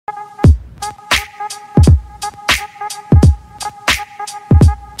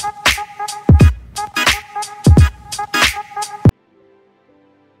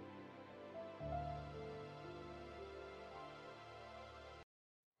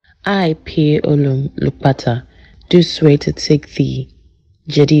I, P. Olum Lukpata, do swear to take thee,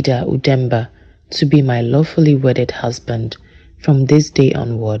 Jedida Udemba, to be my lawfully wedded husband from this day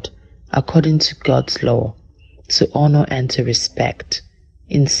onward, according to God's law, to honor and to respect,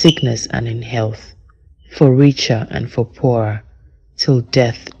 in sickness and in health, for richer and for poorer, till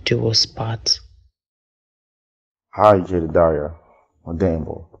death do us part. I, Jedediah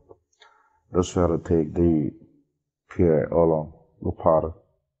Odembo, do swear to take thee, Pierre Olom Lupata,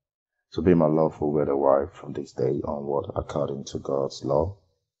 to be my lawful wedded wife from this day onward, according to God's law,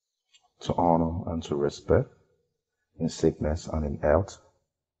 to honor and to respect, in sickness and in health,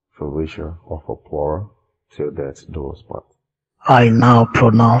 for richer or for poorer, till death do us part. I now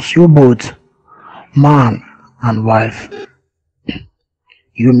pronounce you both man and wife.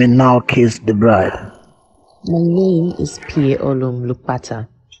 You may now kiss the bride. My name is P. Olum Lukpata,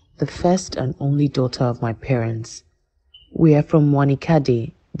 the first and only daughter of my parents. We are from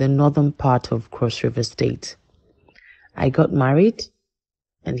Wanikade, the northern part of Cross River State. I got married,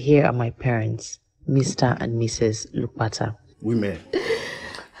 and here are my parents, Mr. and Mrs. Lukpata. Women.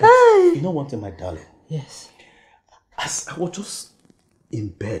 You know one thing, my darling? Yes. As I was just in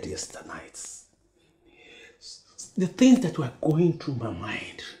bed yesterday night, the things that were going through my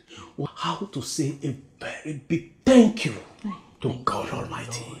mind were how to say a very big thank you to God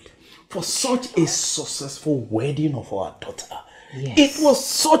Almighty for such a successful wedding of our daughter. Yes. It was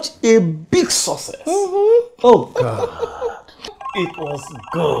such a big success. Oh God. It was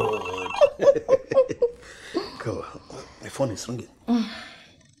good. Go. My phone is ringing.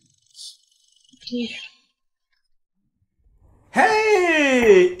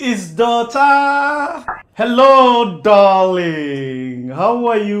 Hey, it's daughter. Hello, darling. How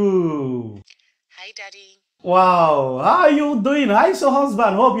are you? Hi, Daddy. Wow, how are you doing? How's your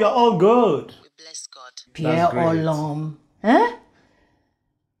husband? Hope you're all good. We bless God. Pierre great. Olom. Eh?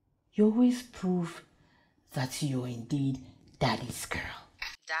 You always prove that you're indeed daddy's girl.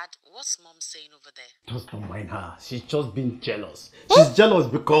 Dad, what's Mom saying over there? Just don't mind her. She's just been jealous. She's jealous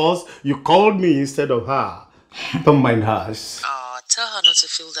because you called me instead of her. Don't mind her. Tell her not to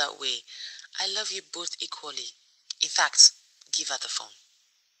feel that way. I love you both equally. In fact, give her the phone.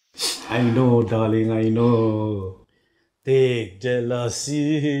 I know, darling, I know. Take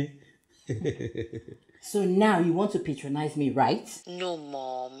jealousy. So now you want to patronize me, right? No,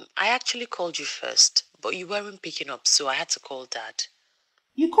 Mom. I actually called you first, but you weren't picking up, so I had to call Dad.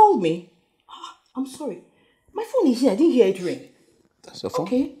 You called me? I'm sorry. My phone is here. I didn't hear it ring. That's your phone?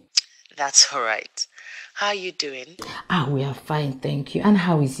 Okay. That's all right. How are you doing? We are fine, thank you. And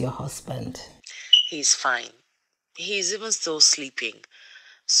how is your husband? He's fine. He's even still sleeping.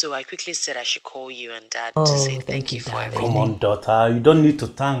 So I quickly said I should call you and Dad to say thank you for darling. everything. Come on, daughter. You don't need to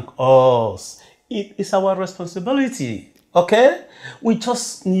thank us. It is our responsibility. Okay? We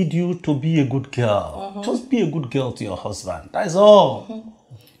just need you to be a good girl. Just be a good girl to your husband. That's all.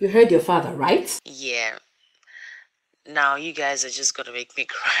 You heard your father, right? Yeah. Now you guys are just gonna make me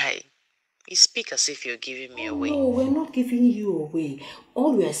cry. You speak as if you're giving me away. No, we're not giving you away.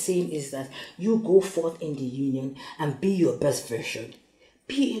 All we are saying is that you go forth in the union and be your best version.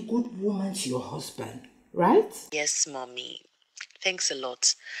 Be a good woman to your husband, right? Yes, Mommy. Thanks a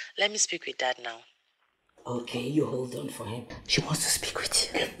lot. Let me speak with Dad now. Okay, you hold on for him. She wants to speak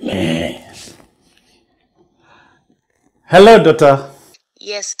with you. Man. Hello, daughter.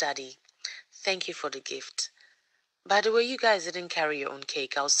 Yes, Daddy. Thank you for the gift. By the way, you guys didn't carry your own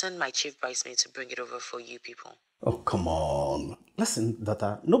cake. I'll send my chief bridesmaid to bring it over for you people. Oh, come on. Listen,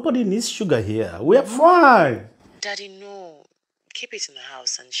 daughter. Nobody needs sugar here. We are fine. Daddy, no. Keep it in the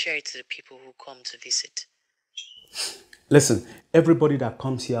house and share it to the people who come to visit. Listen, everybody that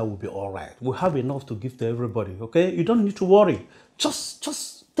comes here will be all right. We have enough to give to everybody, okay? You don't need to worry.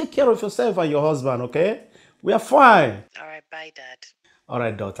 Just take care of yourself and your husband, okay? We are fine. All right, bye, Dad. All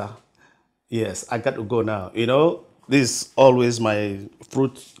right, daughter. Yes, I got to go now. You know, this is always my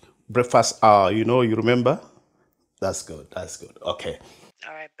fruit breakfast hour. You know, you remember? That's good. That's good. Okay.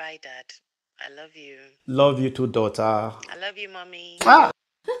 All right, bye, Dad. I love you. Love you too, daughter. I love you, Mommy. I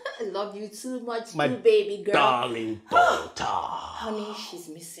love you too much, My too, baby girl. darling daughter. Honey, she's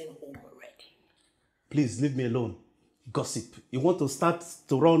missing home already. Please leave me alone. Gossip. You want to start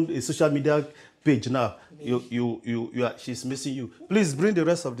to run a social media page now. You are, she's missing you. Please bring the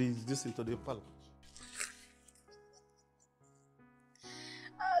rest of this into the parlor.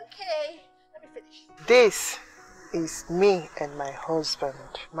 Okay, let me finish. This is me and my husband.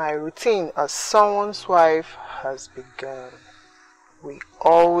 My routine as someone's wife has begun. We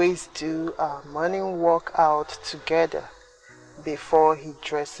always do our morning workout together before he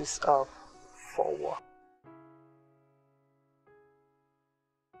dresses up for work.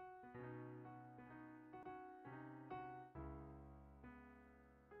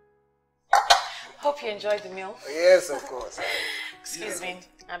 Hope you enjoyed the meal. Yes, of course. Excuse me,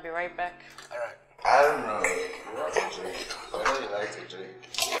 I'll be right back. All right. I don't know. You like to drink. I know you like to drink.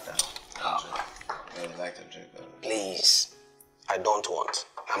 You like to drink. Please, I don't want.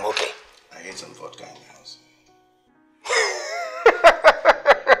 I'm okay. I ate some vodka in the house.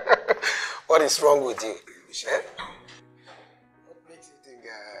 What is wrong with you? Eh? What makes you think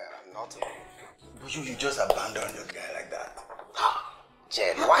I'm not? But you just abandoned your guy like that. Ah,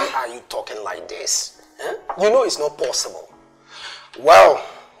 Jed, why are you talking like this? Eh? You know it's not possible. Well,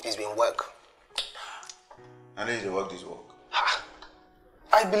 it's been work. I need to work this work.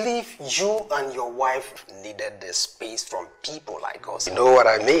 I believe you and your wife needed the space from people like us. You know what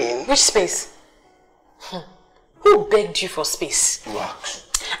I mean? Which space? Who begged you for space? Relax.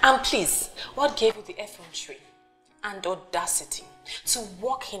 And please, what gave you the effrontery and audacity to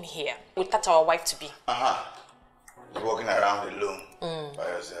walk in here without our wife to be? You're walking around alone by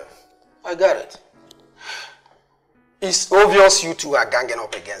yourself. I got it. It's obvious you two are ganging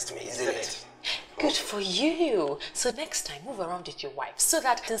up against me, isn't it? Good for you. So next time, move around with your wife so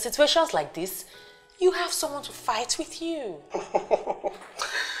that in situations like this, you have someone to fight with you.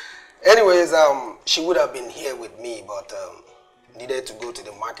 Anyways, she would have been here with me, but needed to go to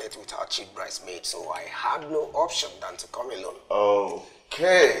the market with her cheap bridesmaid, so I had no option than to come alone.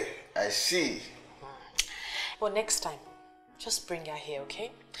 Okay, I see. But next time, just bring her here,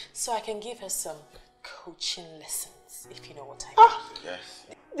 okay? So I can give her some coaching lessons, if you know what I mean. Yes.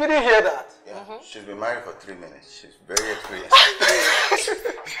 Did you hear that? Yeah. She's been married for 3 minutes. She's very experienced.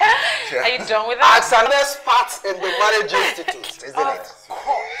 Are you done with that? As an expert in the marriage institute, isn't it? Of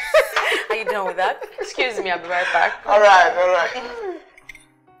course. Are you done with that? Excuse me, I'll be right back. All right, all right.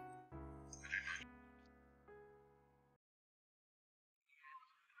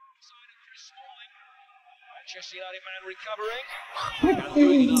 Manchester United man recovering.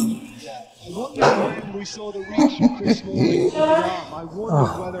 I wondered when we saw the reach of Chris Smalling. I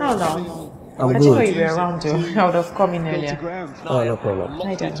wondered whether I'm I didn't know you were around, though. I would have come in earlier. Oh, no problem.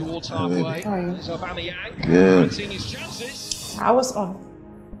 Hi, Dan. Towards halfway. How are you? So Aubameyang Good. fancying his chances. I was on.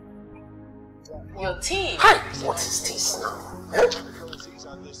 Your team. Hi. What is this now?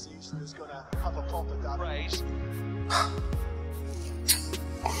 Praise.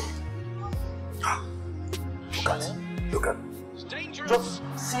 Look at just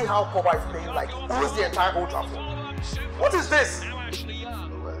see how Pogba is playing like he owns the entire Old Trafford. What is this? Now Ashley Young.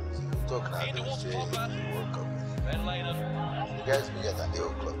 Talking about In towards this Pogba. World Cup. Ben Lehner. The guys bigger than the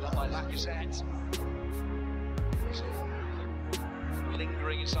whole club. By Lacazette.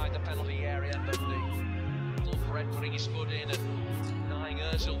 Lingering inside the penalty area, but the little Fred putting his foot in and denying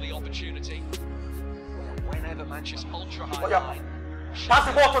Ozil the opportunity. Whenever Manchester ultra high line. Pass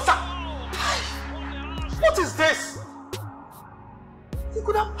the ball to Sa. What is this? He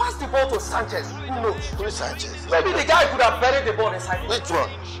could have passed the ball to Sanchez. Who knows? Who is Sanchez? Maybe the guy could have buried the ball inside. Which one?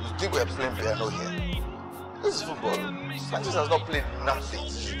 You think we're playing piano here? This is football. Sanchez has not played nothing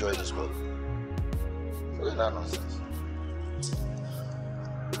since he joined this club. So is that nonsense?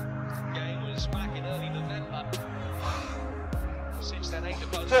 Game was back in early November. Since then, 8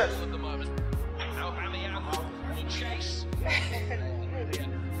 opponents at the moment. Aubameyang will chase.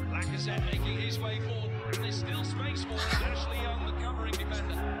 Lacazette making his way forward. There's still space for Ashley Young, the covering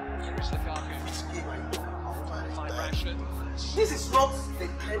defender. Here is Lukaku. Find Rashford. This is not the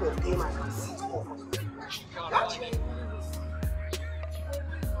kind of game I can sit for. Actually,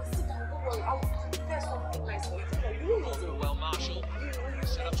 well Marshall.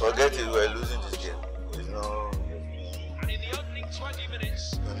 Forget it, we're losing this game. There's no... And in the opening 20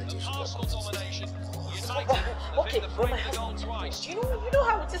 minutes, Arsenal domination. United Okay, the but my friendly goal husband, twice. you know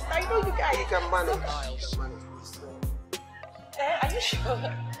how it is. I know you guys. He can manage. Are you sure?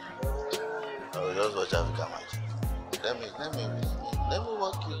 No, just watch Africa match. Let me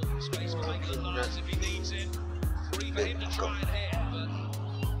walk you. Space for Maitland Niles if he needs it. Free for him to try and hit,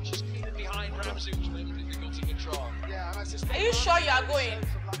 but just keep it behind Ramsey, which made it difficult to control. Yeah, are you sure you are going?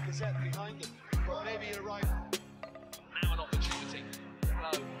 Maybe you're right. Now an opportunity.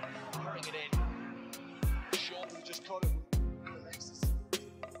 Low. Bring it in. Short. Just caught it.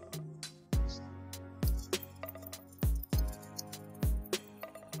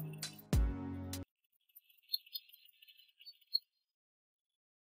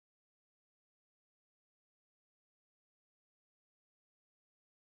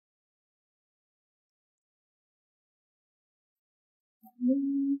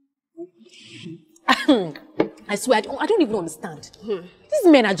 I swear, I don't even understand. These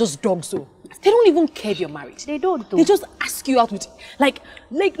men are just dogs, so they don't even care if you're married. They don't, though. They just ask you out with, like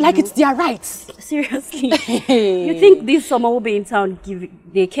it's their rights. Seriously. You think this summer will be in town,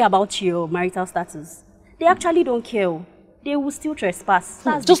 they care about your marital status? They actually don't care. They will still trespass.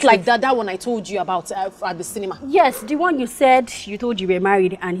 Just like that one I told you about at the cinema. Yes, the one you said you told you were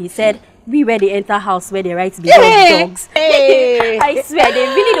married, and he said we were the enter house where they write behind dogs. Hey. I swear, they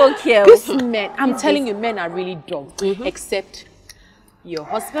really don't care. These men, I'm telling you, men are really dogs. Except your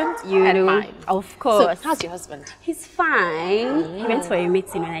husband and mine. Of course. So, how's your husband? He's fine. He went for a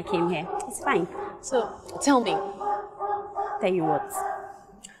meeting when I came here. He's fine. So, tell me. Tell you what?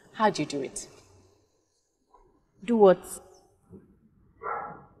 How'd you do it? Do what?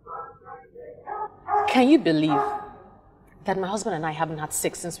 Can you believe that my husband and I haven't had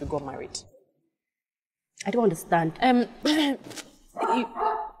sex since we got married? I don't understand. I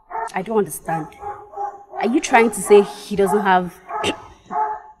don't understand. Are you trying to say he doesn't have...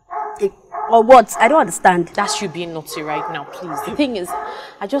 or what? I don't understand. That's you being naughty right now, please. The thing is,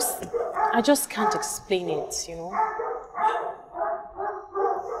 I just can't explain it, you know?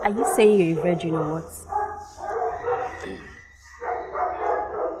 Are you saying you're a virgin or what?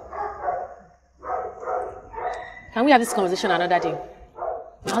 Can we have this conversation another day?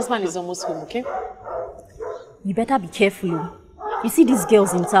 My husband is almost home, okay? You better be careful. You see these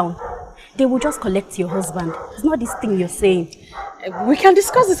girls in town? They will just collect your husband. It's not this thing you're saying. We can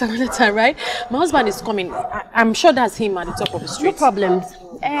discuss this another time, right? My husband is coming. I'm sure that's him at the top of the street. No problems.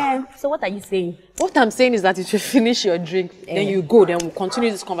 So what are you saying? What I'm saying is that if you finish your drink, then you go, then we'll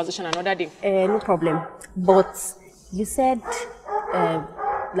continue this conversation another day. No problem. But you said,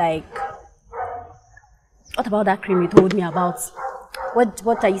 what about that cream you told me about?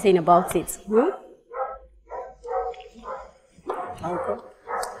 What are you saying about it? Uncle?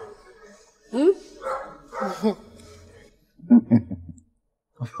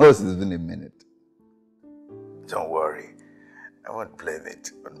 Of course, it's been a minute. Don't worry. I won't blame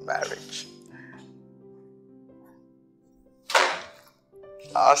it on marriage.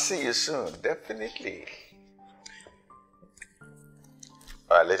 I'll see you soon, definitely.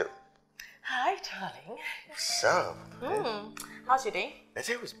 All right, later. Hi, darling. What's up? How's your day? The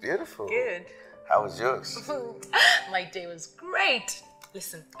day was beautiful. Good. How was yours? My day was great.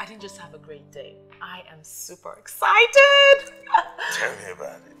 Listen, I didn't just have a great day. I am super excited. Tell me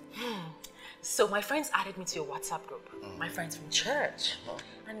about it. So my friends added me to your WhatsApp group. My friends from church.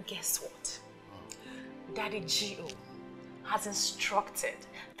 And guess what? Daddy G.O. has instructed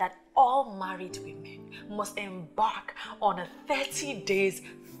that all married women must embark on a 30 days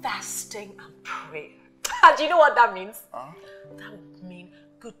fasting and prayer. And do you know what that means? That would mean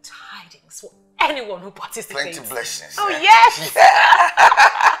good tidings for anyone who participates. Plenty blessings. Oh, yes!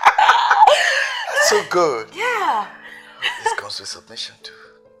 That's so good. Yeah. This comes with submission too.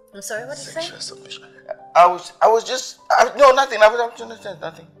 I'm sorry, what did you say? Sexual submission. I was just, no, nothing. I was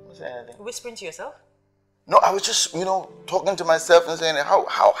nothing. Whispering to yourself? No, I was just, talking to myself and saying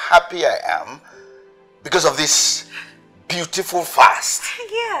how happy I am because of this beautiful fast.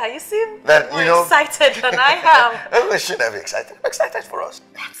 Yeah, you seem that, more excited than I am. Everyone should be excited. I'm excited for us.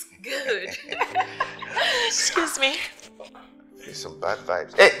 That's good. Excuse me. There's some bad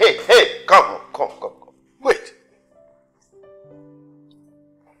vibes. Hey, come. Wait.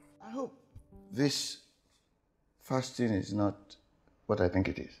 I hope this fasting is not what I think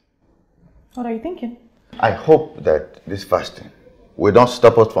it is. What are you thinking? I hope that this fasting will not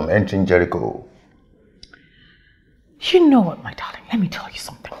stop us from entering Jericho. You know what, my darling? Let me tell you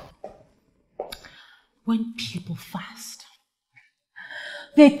something. When people fast,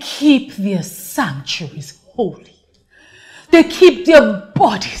 they keep their sanctuaries holy. They keep their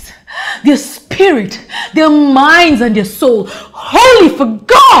bodies, their spirit, their minds and their soul holy for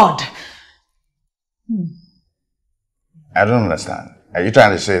God. I don't understand. Are you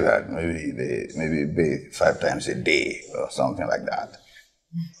trying to say that maybe they bathe 5 times a day or something like that?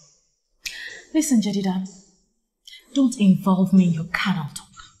 Listen, Jedida, don't involve me in your carnal talk.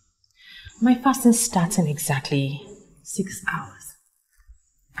 My fasting starts in exactly 6 hours.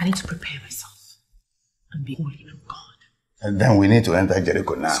 I need to prepare myself and be holy for God. And then we need to enter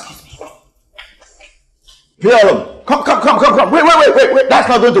Jericho now. Excuse me. Come. Wait. That's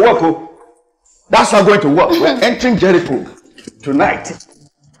not going to work, oh. That's not going to work. We're entering Jericho tonight.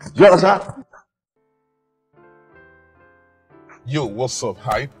 Do you understand? Yo, what's up,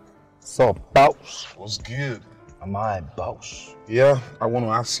 hype? What's up, boss? What's good? Am I a boss? Yeah, I want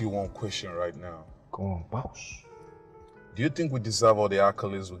to ask you one question right now. Go on, boss. Do you think we deserve all the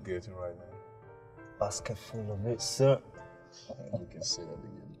accolades we're getting right now? Basket full of it, sir. You can say that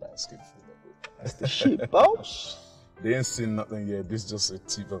again, basket full of it. That's the shit, boss. They ain't seen nothing yet. This is just a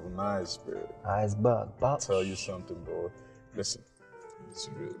tip of an iceberg. Iceberg, I'll tell you something, boy. Listen, it's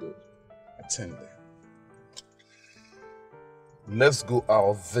real good. Attend them. Let's go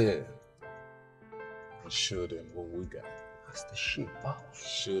out there and show them what we got. That's the shit, boss.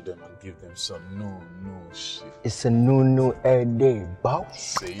 Show them and give them some no shit. It's a no every day, boss.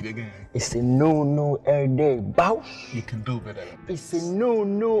 Say it again. It's a no every day, boss. You can do better than this. It's a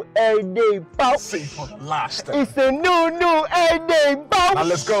no every day, boss. Say it for the last time. It's a no every day, boss. Now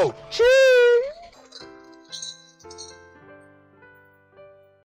let's go. Cheers.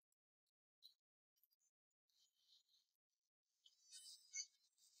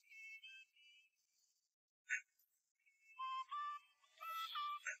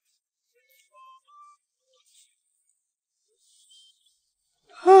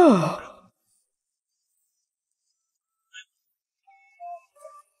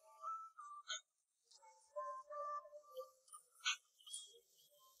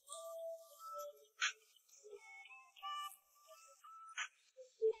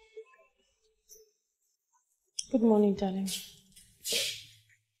 Good morning, darling.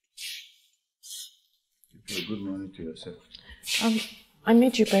 Good morning to yourself. I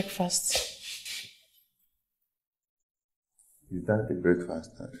made you breakfast. Is that the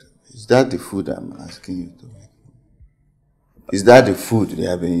breakfast? Is that the food I'm asking you to make? Is that the food they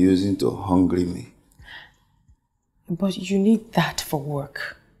have been using to hungry me? But you need that for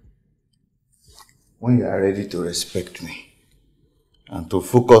work. When you are ready to respect me and to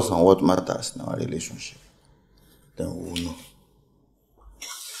focus on what matters in our relationship, then we will know.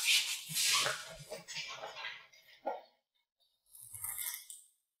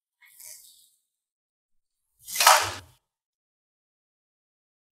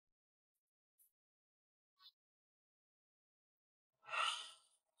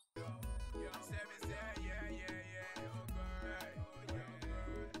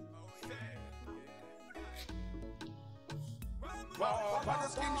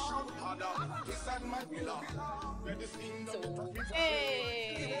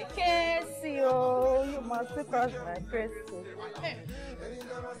 Hey, Casey, oh, you must be cross my crystal.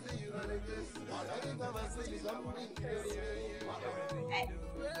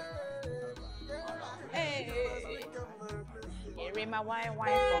 Hey, you read my wine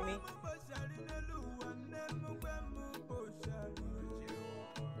for me.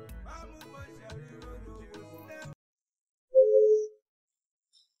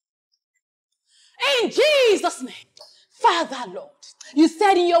 In Jesus' name, Father Lord, you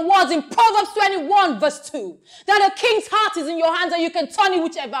said in your words in Proverbs 21 verse 2 that a king's heart is in your hands and you can turn it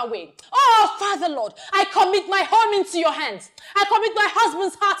whichever way. Oh, Father Lord, I commit my home into your hands. I commit my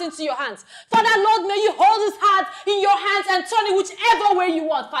husband's heart into your hands. Father Lord, may you hold his heart in your hands and turn it whichever way you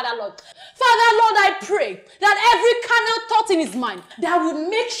want, Father Lord. Father Lord, I pray that every carnal thought in his mind that would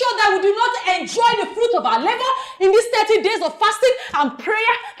make sure that we do not enjoy the fruit of our labor in these 30 days of fasting and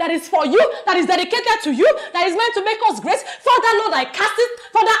prayer that is for you, that is dedicated to you, that is meant to make us great. Father Lord, I cast it.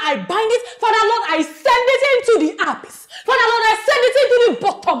 Father, I bind it. Father Lord, I send it into the abyss. Father Lord, I send it into the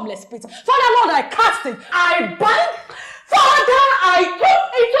bottomless pit. Father Lord, I cast it. I bind. Father, I go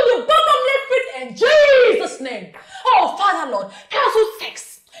into the bottomless pit in Jesus' name. Oh, Father Lord, cancel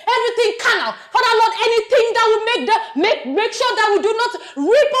sex. Everything carnal. Father Lord, anything that will make sure that we do not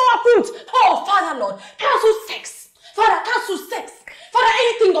reap our fruit. Oh, Father Lord, cancel sex. Father, cancel sex. Father,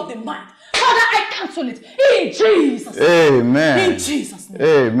 anything of the mind. Father, I cancel it in Jesus' name. Amen. In Jesus' name.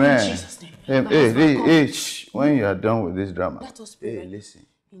 Amen. In Jesus' name. When you are done with this drama, Let us pray. listen.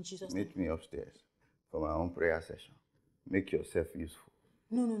 In Jesus' Meet me upstairs for my own prayer session. Make yourself useful.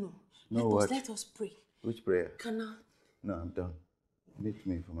 No. Let us pray. Which prayer? Can No, I'm done. Meet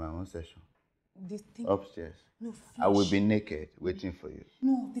me for my own session. I? Upstairs. No, I will be naked waiting for you.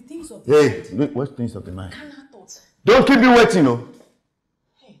 No, the things of the mind. What things of the mind? Carnal thoughts. Don't keep me waiting, no.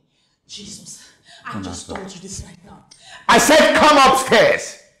 Hey, Jesus, I just told you this right now. I said come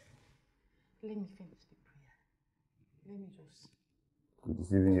upstairs. Let me finish the prayer. Let me just. You're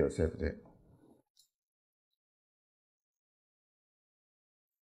deceiving yourself there.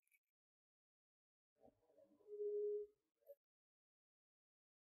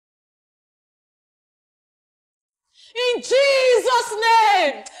 In Jesus'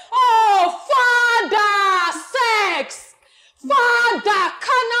 name. Oh, Father, sex. Father,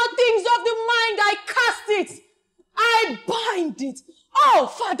 carnal things of the mind, I cast it. I bind it. Oh,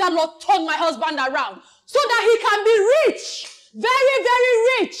 Father, Lord, turn my husband around so that he can be rich. Very, very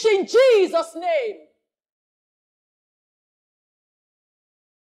rich in Jesus' name.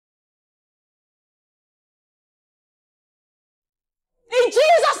 In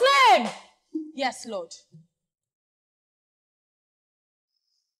Jesus' name. Yes, Lord.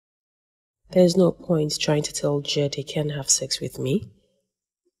 There's no point trying to tell Jed he can't have sex with me.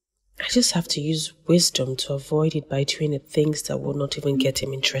 I just have to use wisdom to avoid it by doing the things that will not even get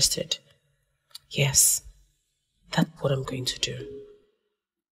him interested. Yes, that's what I'm going to do.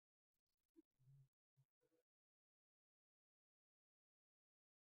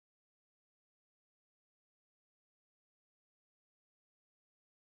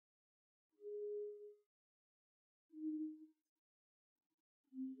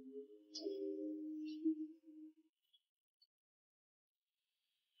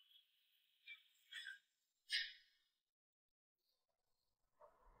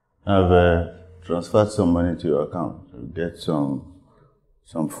 I've transferred some money to your account to get some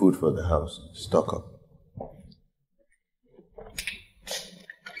food for the house. Stock up.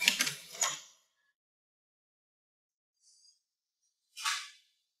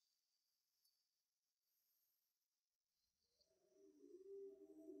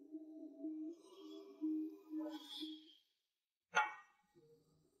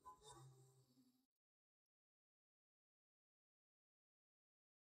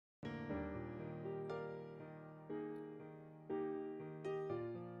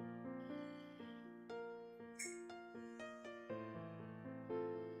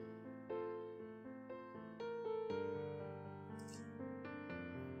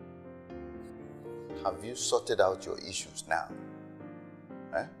 Have you sorted out your issues now?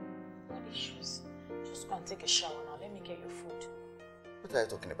 Eh? What issues? Just go and take a shower now. Let me get your food. What are you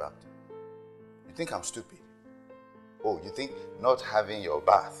talking about? You think I'm stupid? Oh, you think not having your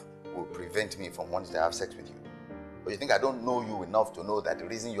bath will prevent me from wanting to have sex with you? Or you think I don't know you enough to know that the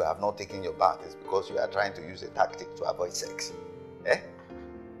reason you have not taken your bath is because you are trying to use a tactic to avoid sex? Eh?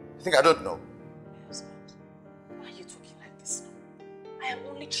 You think I don't know? My husband, why are you talking like this now? I am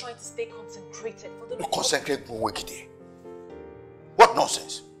only trying to stay concentrated for the... Concentrate, Wikide. What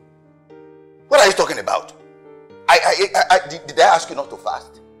nonsense? What are you talking about? Did I ask you not to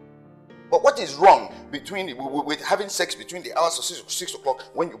fast? But what is wrong with having sex between the hours of 6 o'clock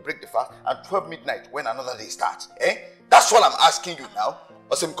when you break the fast and 12 midnight when another day starts? Eh? That's what I'm asking you now.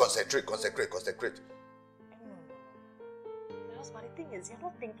 Also, concentrate. My husband, the thing is, you're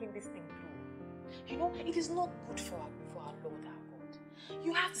not thinking this thing through. You know, it is not good for our Lord, our God.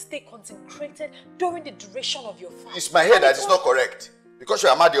 You have to stay concentrated during the duration of your fast. It's my head that is not correct. Because you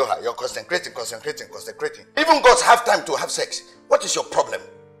are Madioha, you're concentrating. Even gods have time to have sex. What is your problem?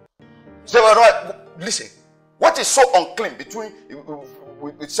 Listen, what is so unclean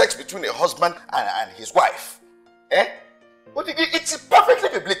with sex between a husband and his wife? Eh? But it's perfectly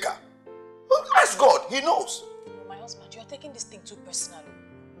biblical. Ask God, He knows. My husband, you're taking this thing too personal.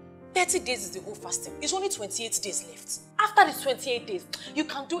 30 days is the whole fasting. It's only 28 days left. After these 28 days, you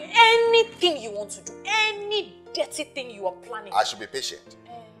can do anything you want to do. Any dirty thing you are planning. I should be patient.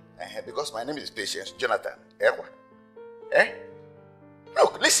 Because my name is Patience, Jonathan. Eh?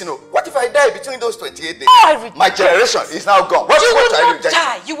 Look, listen, what if I die between those 28 days? My generation is now gone.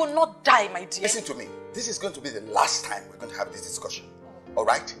 You will not die, my dear. Listen to me. This is going to be the last time we're going to have this discussion.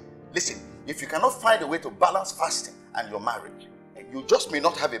 Alright? Listen, if you cannot find a way to balance fasting and your marriage, you just may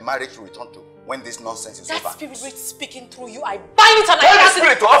not have a marriage to return to when this nonsense is over. That spirit speaking through you, I bind it and I cast it. Tell the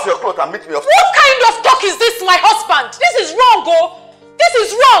spirit to off your clothes and meet me off. What kind of talk is this, my husband? This is wrong, This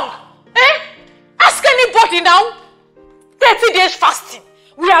is wrong. Eh? Ask anybody now. 30 days fasting.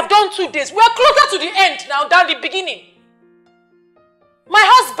 We have done 2 days. We are closer to the end now than the beginning. My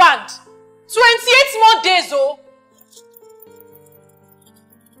husband, 28 more days,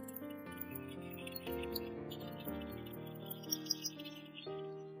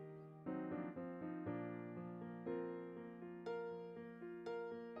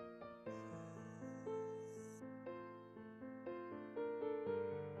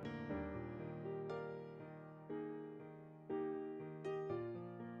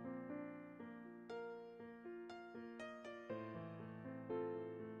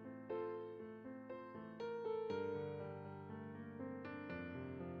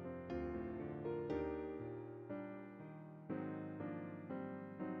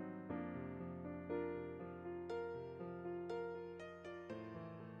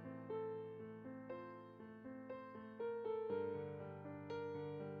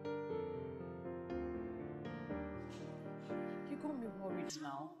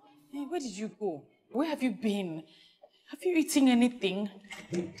 now. Hey, where did you go? Where have you been? Have you eaten anything?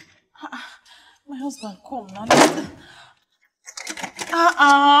 My husband, come now.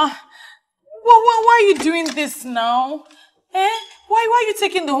 Why are you doing this now? Eh? Why are you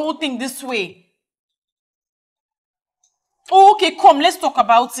taking the whole thing this way? Oh, okay, come, let's talk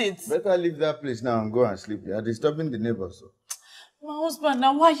about it. Better leave that place now and go and sleep. You are disturbing the neighbors. My husband,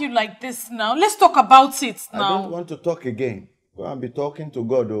 now why are you like this now? Let's talk about it now. I don't want to talk again. Go and be talking to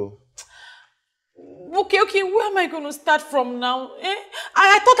God, oh. Okay, where am I going to start from now?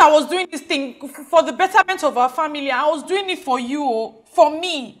 I thought I was doing this thing for the betterment of our family. I was doing it for you, for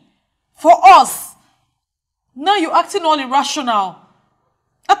me, for us. Now you're acting all irrational.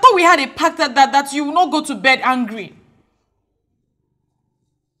 I thought we had a pact that you will not go to bed angry.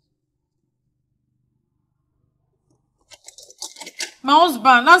 My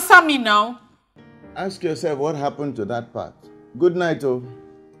husband, answer me now. Ask yourself what happened to that part. Good night, oh.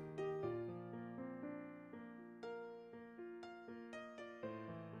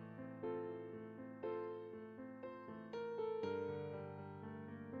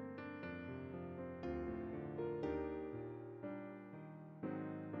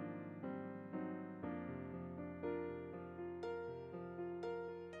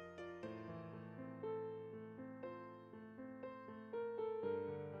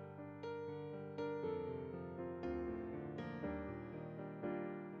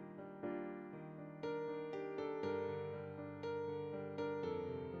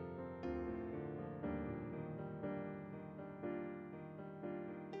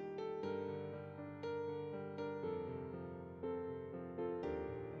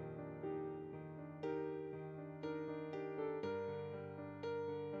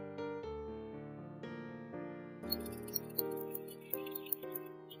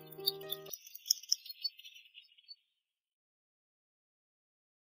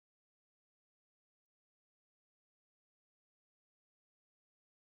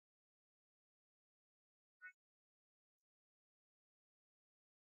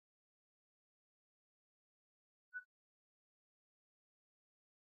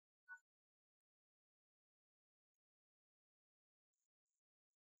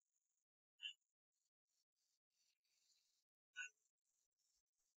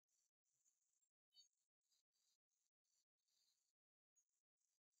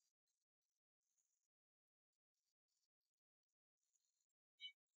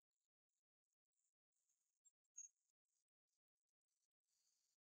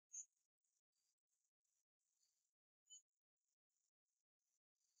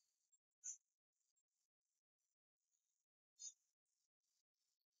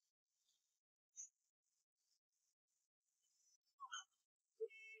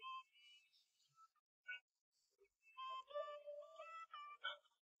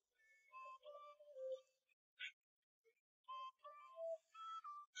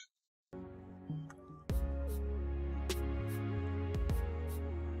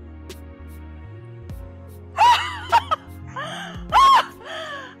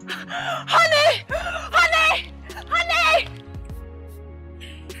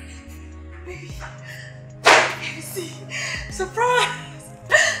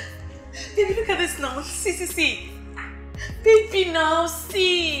 See. Baby, now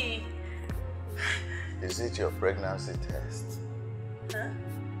see. Is it your pregnancy test? Huh?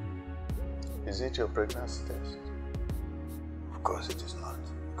 Is it your pregnancy test? Of course it is not,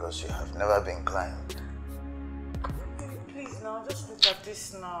 because you have never been climbed. Please now, just look at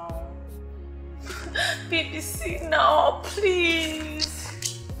this now. Baby, see now, please.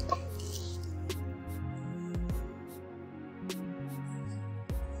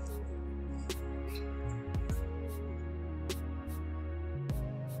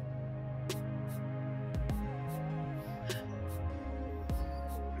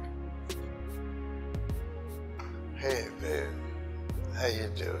 Hey babe, how you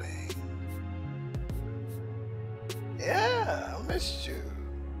doing? Yeah, I missed you.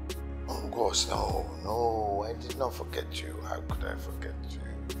 Of course, no, I did not forget you. How could I forget you?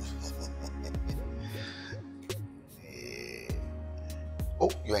 Yeah. Oh,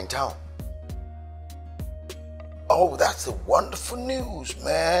 you're in town. Oh, that's a wonderful news,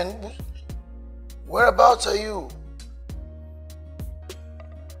 man. Whereabouts are you?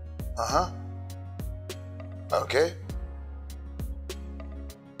 Uh-huh. Okay.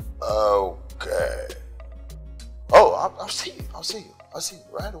 Okay. Oh, I'll see you. I'll see you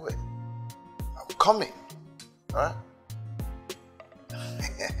right away. I'm coming. All right?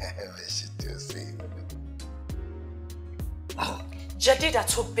 I should do see you. Jadida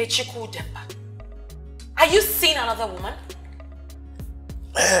Tobechiku Demba. Are you seeing another woman?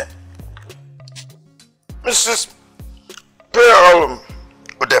 Mrs. Pearl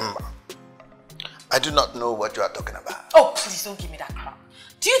Udemba, I do not know what you are talking about. Oh, please don't give me that crap.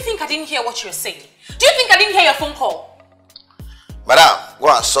 Do you think I didn't hear what you were saying? Do you think I didn't hear your phone call? Madam, go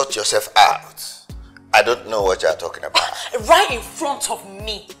and sort yourself out. I don't know what you are talking about. Right in front of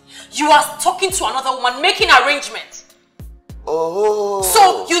me. You are talking to another woman, making arrangements. Oh.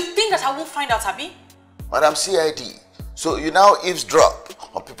 So you think that I won't find out, Abi? Madam CID, so you now eavesdrop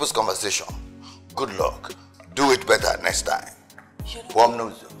on people's conversation. Good luck. Do it better next time. Warm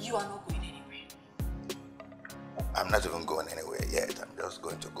nose. You are not going anywhere. I'm not even going anywhere yet. I'm just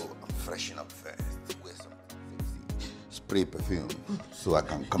going to go and freshen up first. Wear some spray perfume so I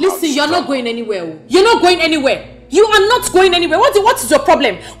can come out. Listen, you're not going anywhere. You're not going anywhere. You are not going anywhere. What is your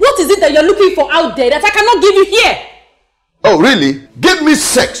problem? What is it that you're looking for out there that I cannot give you here? Oh, really? Give me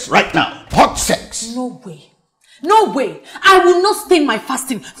sex right now. Hot sex. No way. No way. I will not stain my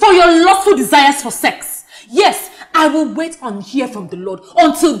fasting for your lustful desires for sex. Yes, I will wait and hear from the Lord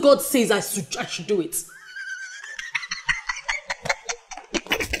until God says I should do it.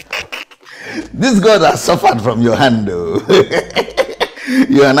 This God has suffered from your hand, though.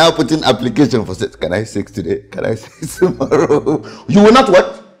 You are now putting application for sex. Can I sex today? Can I sex tomorrow? You will not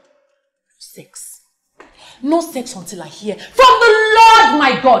what? Sex. No sex until I hear from the Lord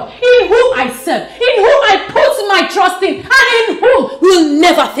my God, in whom I serve, in whom I put my trust in, and in whom will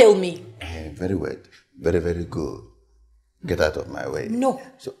never fail me. Very well. Very, very good. Get out of my way. No.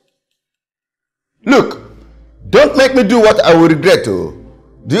 So, look, don't make me do what I will regret. Oh.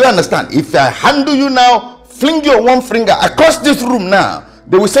 Do you understand? If I handle you now, fling your one finger across this room now,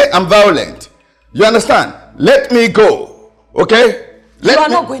 they will say I'm violent. You understand? Let me go. Okay? You are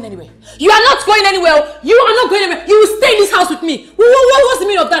not going anywhere. You are not going anywhere. You are not going anywhere. You will stay in this house with me. What's the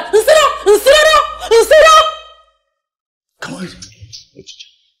meaning of that? Come on.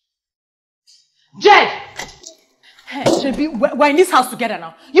 Jed! Hey, Shebi, we're in this house together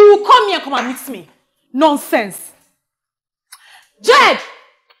now. You will come here and come and mix me. Nonsense. Jed!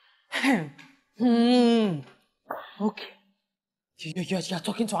 Okay. You're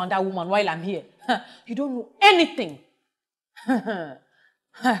talking to another woman while I'm here. You don't know anything.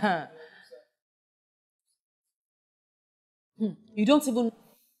 You don't even...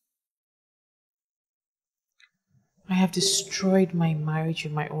 I have destroyed my marriage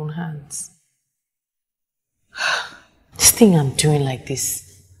with my own hands. This thing I'm doing like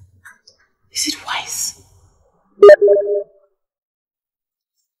this, is it wise?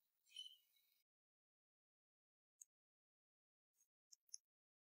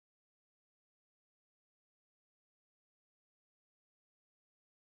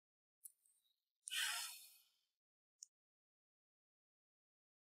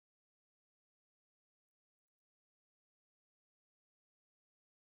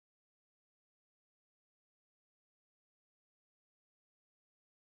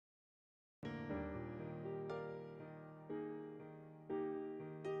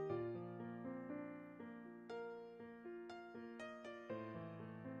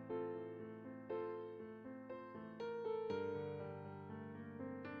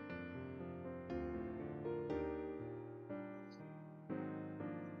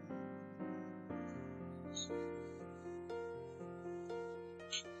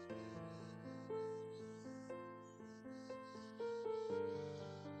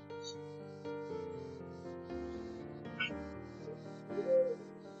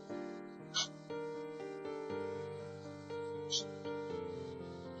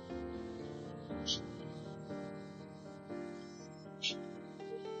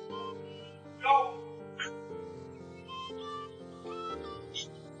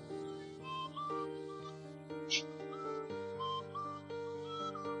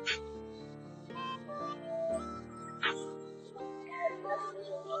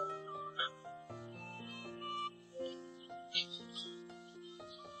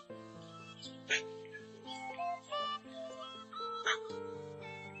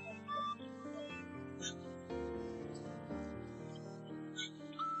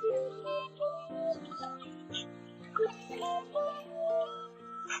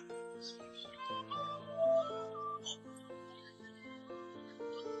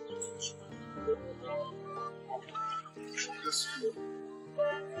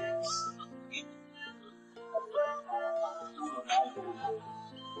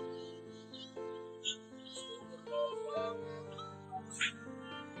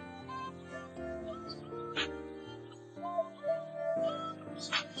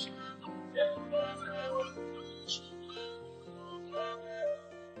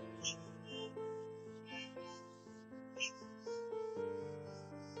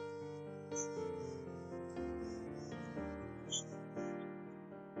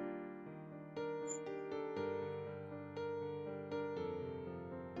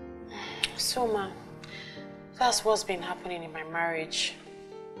 So, ma, that's what's been happening in my marriage.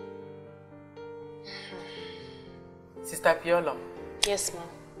 Sister Piolo. Yes, ma.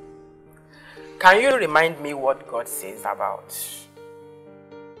 Can you remind me what God says about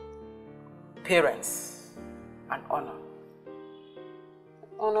parents and honor?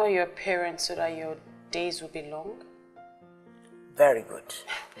 Honor your parents so that your days will be long? Very good.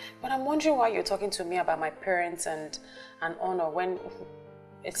 But I'm wondering why you're talking to me about my parents and honor when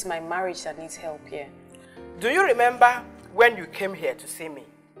it's my marriage that needs help here. Do you remember when you came here to see me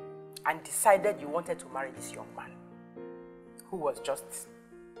and decided you wanted to marry this young man who was just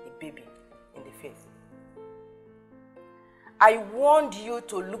a baby in the faith? I warned you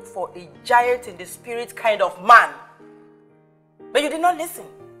to look for a giant in the spirit kind of man, but you did not listen.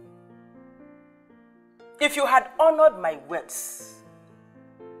 If you had honored my words,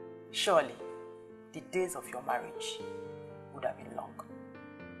 surely the days of your marriage would have been long.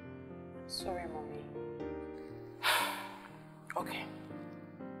 Sorry, Mommy. Okay.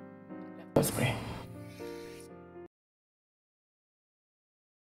 Let us pray.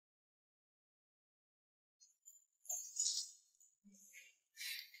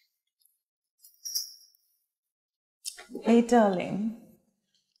 Hey, darling.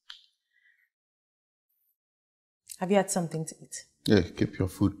 Have you had something to eat? Yeah, keep your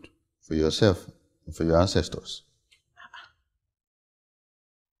food for yourself and for your ancestors.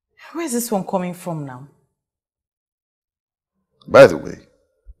 Where's this one coming from now? By the way,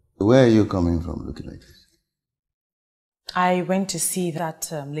 where are you coming from looking like this? I went to see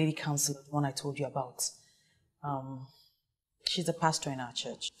that lady counselor, the one I told you about. She's a pastor in our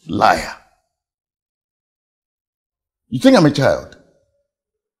church. Liar. You think I'm a child?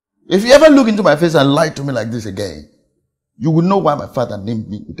 If you ever look into my face and lie to me like this again, you will know why my father named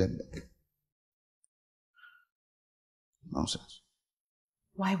me Udembe. Nonsense.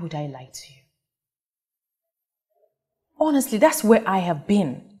 Why would I lie to you? Honestly, that's where I have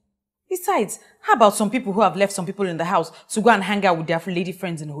been. Besides, how about some people who have left some people in the house to go and hang out with their lady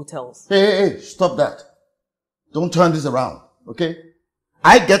friends in hotels? Hey, stop that. Don't turn this around, okay?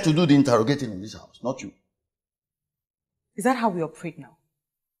 I get to do the interrogating in this house, not you. Is that how we operate now?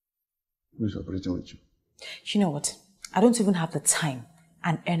 Who's operating with you? You know what? I don't even have the time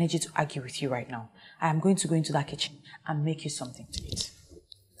and energy to argue with you right now. I am going to go into that kitchen and make you something to eat.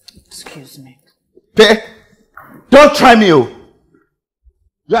 Excuse me. Hey, don't try me, oh.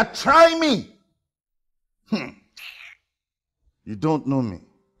 You are trying me. You don't know me.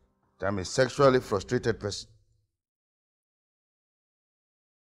 I'm a sexually frustrated person.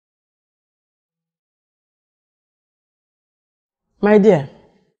 My dear,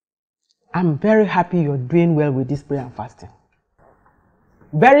 I'm very happy you're doing well with this prayer and fasting.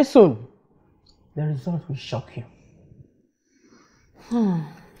 Very soon, the result will shock you.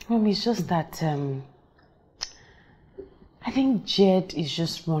 Mommy, it's just that I think Jed is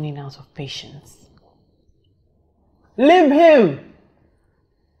just running out of patience. Leave him!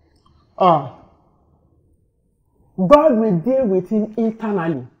 God will deal with him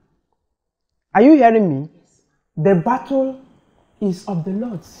internally. Are you hearing me? The battle is of the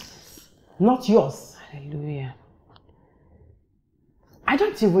Lord's, not yours. Hallelujah. I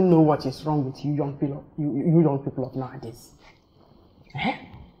don't even know what is wrong with you young people of nowadays.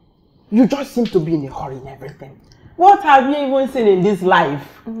 You just seem to be in a hurry in everything. What have you even seen in this life?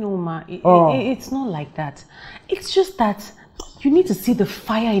 No, Ma, it's not like that. It's just that you need to see the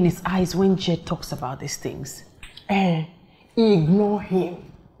fire in his eyes when Jed talks about these things. Ignore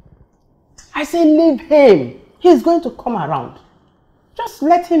him. I say leave him. He's going to come around. Just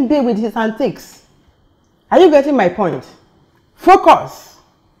let him be with his antics. Are you getting my point? Focus.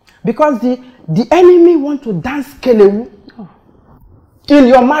 Because the enemy want to dance kelewu in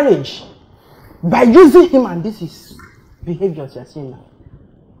your marriage by using him, and this is behaviors you're seeing now.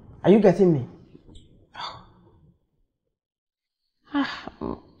 Are you getting me?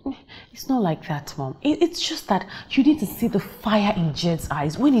 It's not like that, Mom. It's just that you need to see the fire in Jed's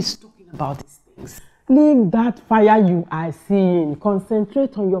eyes when he's talking about these things. Leave that fire you are seeing.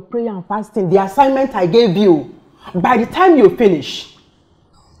 Concentrate on your prayer and fasting. The assignment I gave you. By the time you finish,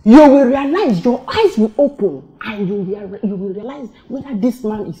 you will realize, your eyes will open, and you will realize whether this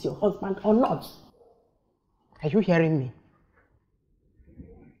man is your husband or not. Are you hearing me?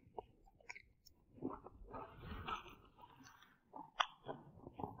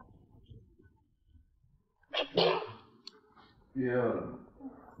 Yeah.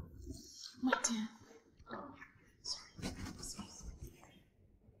 My dear.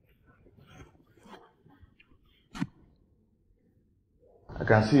 I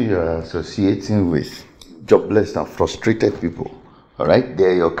can see you're associating with jobless and frustrated people. All right?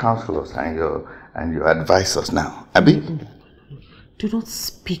 They're your counselors and your advisors now. Abi? Do not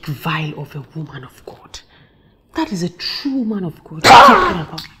speak vile of a woman of God. That is a true woman of God. Talking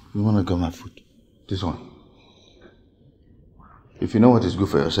about. You want to get my food? This one. If you know what is good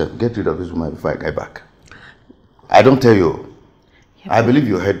for yourself, get rid of this woman before I get back. I don't tell you. Yeah, I believe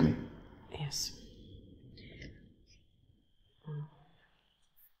you heard me. Yes.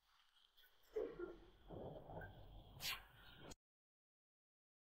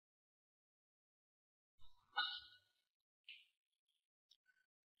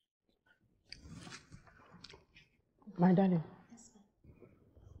 My darling.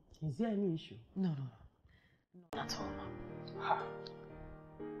 Is there any issue? No. Not at all, ma.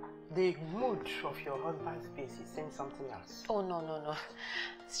 The mood of your husband's face is saying something else. Oh, no.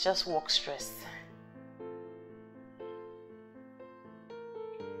 It's just work stress.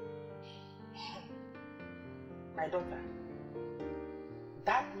 My daughter,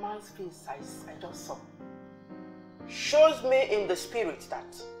 that man's face I just saw shows me in the spirit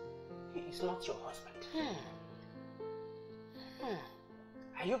that he is not your husband.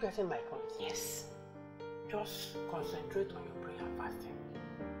 Are you getting my point? Yes. Just concentrate on your prayer and fasting,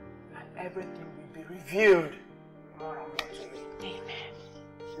 and everything will be revealed more and more to you. Amen.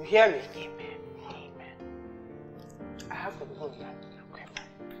 You hear me? Amen. I have to go now. Okay.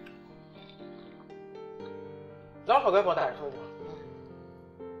 Don't forget what I told you.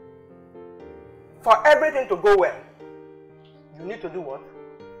 For everything to go well, you need to do what?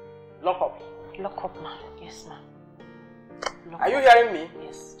 Lock up. Lock up, ma. Yes, ma. Are you hearing me?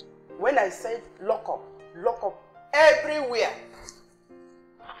 Yes. When I said lock up everywhere.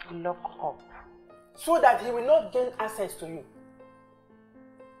 Lock up. So that he will not gain access to you.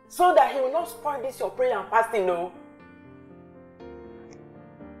 So that he will not spoil this your prayer and fasting, no.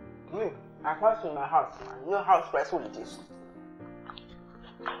 I fast in my house. I know how stressful it is.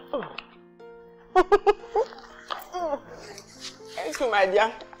 Thank you, my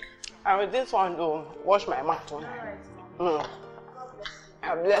dear. And with this one, to wash my mouth.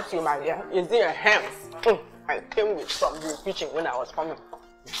 I bless you, my dear. You see your hands. I came with from the kitchen when I was coming.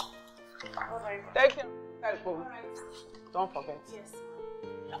 Thank you. Don't forget. Yes.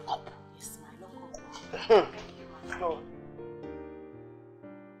 Lock up. Yes, ma. Lock up. No.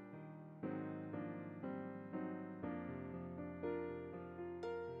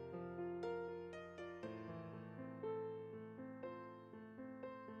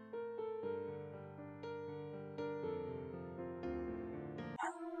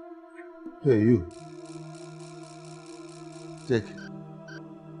 Hey, you. Take.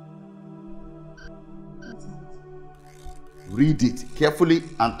 Read it carefully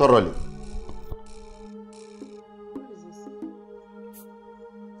and thoroughly. What is this?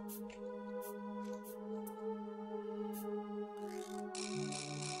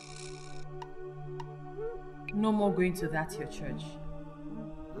 No more going to that your church.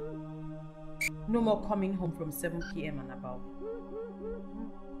 No more coming home from 7 p.m. and above.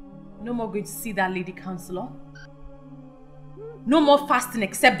 No more going to see that lady counselor. No more fasting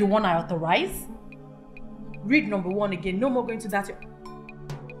except the one I authorize. Read number 1 again. No more going to that.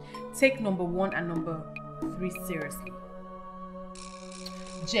 Take number 1 and number 3 seriously.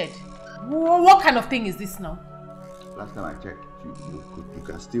 Jed, what kind of thing is this now? Last time I checked, you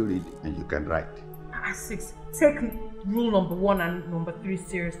can still read and you can write. 6. Take rule number 1 and number 3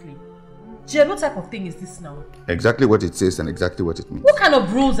 seriously. Jed, what type of thing is this now? Exactly what it says and exactly what it means. What kind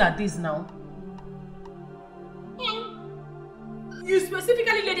of rules are these now? You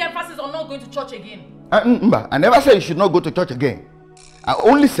specifically laid emphasis on not going to church again. I never said you should not go to church again. I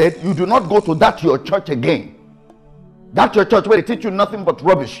only said you do not go to that your church again. That your church where they teach you nothing but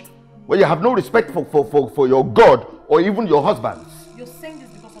rubbish. Where you have no respect for your God or even your husband. You're saying this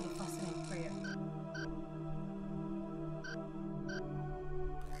because of the fasting and prayer.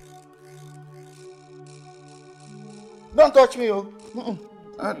 Don't touch me, oh.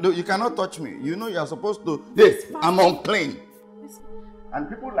 No, you cannot touch me. You know you are supposed to. Yes, I'm unclean. And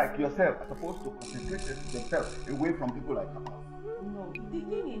people like yourself are supposed to concentrate themselves away from people like us. No, the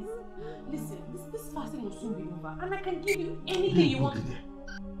thing is, listen, this fasting will soon be over, and I can give you anything you want.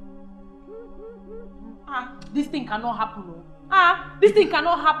 This thing cannot happen, no. This thing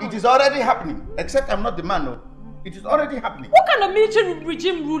cannot happen. It is already happening, except I'm not the man, no. It is already happening. What kind of military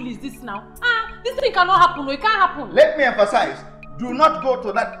regime rule is this now? This thing cannot happen, no, it can't happen. Let me emphasize, do not go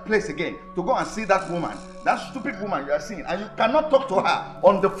to that place again to go and see that woman, that stupid woman you are seeing, and you cannot talk to her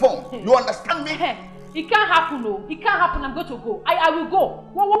on the phone. You understand me? It can't happen, no. It can't happen. I'm going to go. I will go.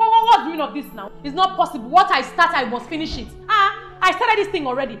 What's the meaning of this now? It's not possible. What I start, I must finish it. I started this thing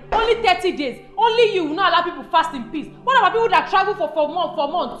already. Only 30 days. Only you will not allow people fast in peace. What about people that travel for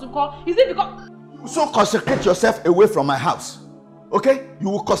months to call? Is it because... So consecrate yourself away from my house. Okay? You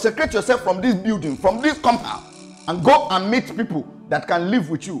will consecrate yourself from this building, from this compound, and go and meet people that can live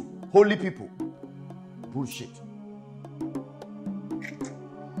with you. Holy people. bullshit.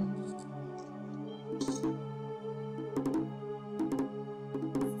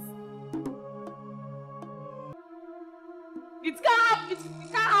 It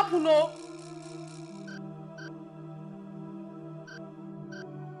can't happen, no.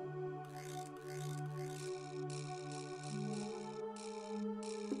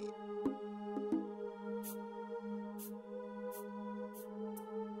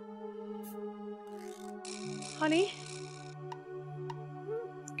 Honey?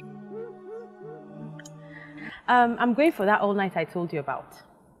 I'm going for that all night I told you about.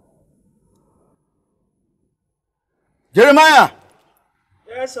 Jeremiah!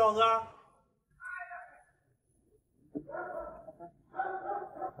 Yes, Oga. I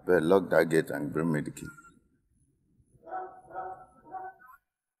better lock that gate and bring me the key.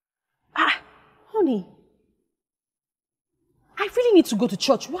 Honey. I really need to go to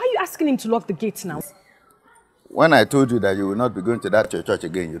church. Why are you asking him to lock the gates now? When I told you that you will not be going to that church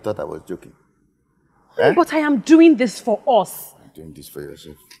again, you thought I was joking. Honey, but I am doing this for us. You're doing this for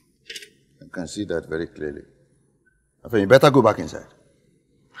yourself. I can see that very clearly. I think you better go back inside.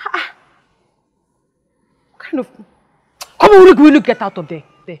 What kind of... Come on, will you get out of there?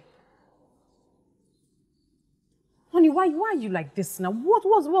 Honey, why are you like this now?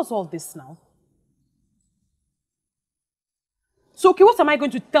 What's all this now? So, okay, what am I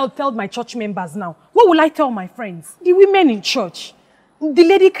going to tell my church members now? What will I tell my friends? The women in church? The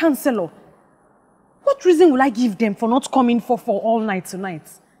lady counselor? What reason will I give them for not coming for all night tonight?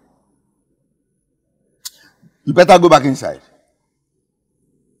 You better go back inside.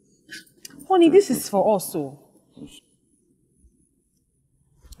 Honey, this is for us, so.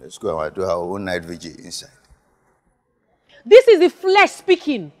 Let's go and do our own night vigil inside. This is the flesh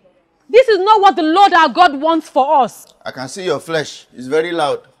speaking. This is not what the Lord our God wants for us. I can see your flesh. It's very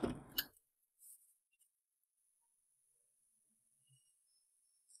loud.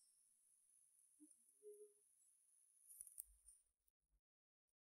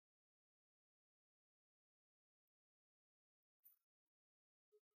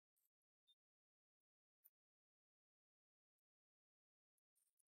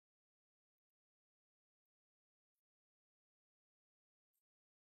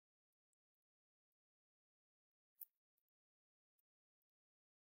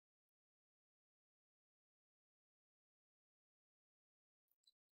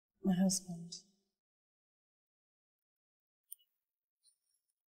 My husband.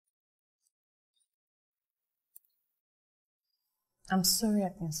 I'm sorry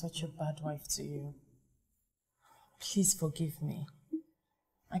I've been such a bad wife to you. Please forgive me.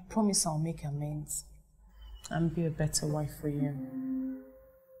 I promise I'll make amends and be a better wife for you.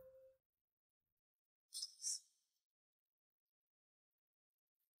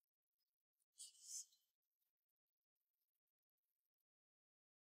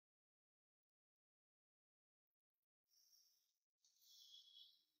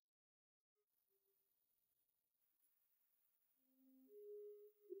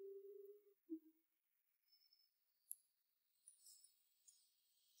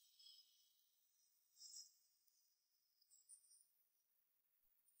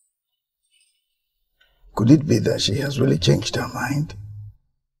 Could it be that she has really changed her mind?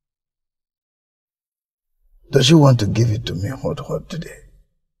 Does she want to give it to me hot today?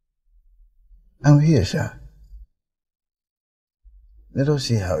 I'm here, Sha. Let us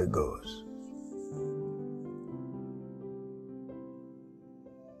see how it goes.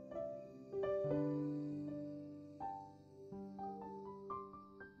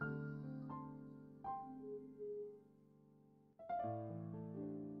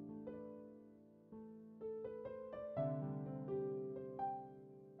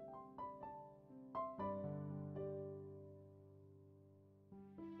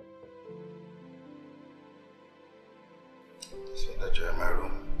 So that you're in my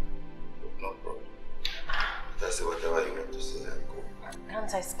room. No problem. Just say whatever you want to say and go.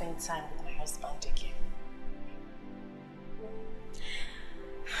 Can't I spend time with my husband again?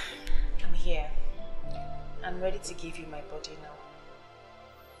 I'm here. I'm ready to give you my body now.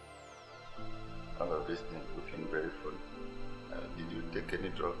 All of this thing looking very funny. Did you take any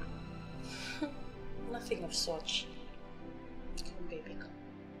drug? Nothing of such. Come, baby, come.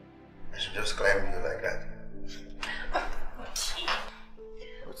 I should just climb you like that.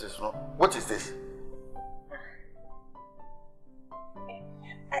 What is wrong? What is this?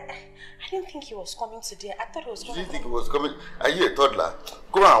 I didn't think he was coming today. I thought he was You coming. didn't think he was coming? Are you a toddler?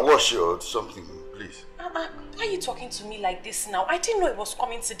 Go and wash or something, please. Why are you talking to me like this now? I didn't know it was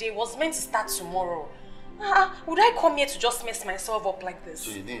coming today. It was meant to start tomorrow. Would I come here to just mess myself up like this?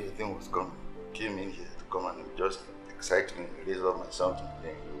 So you knew your thing was coming? Came in here to come and just excite me, raise up my something,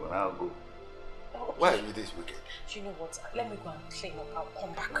 then you will now go. Okay. Why are you this wicked? You know what? Let me go and clean up. I'll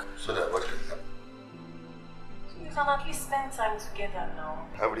come back. So that what? We can at least spend time together now.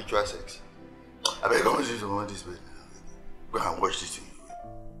 Have ritual sex. I beg you, to want this bed. Go and watch this thing.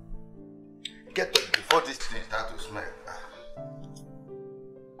 Get up before this thing starts to smell.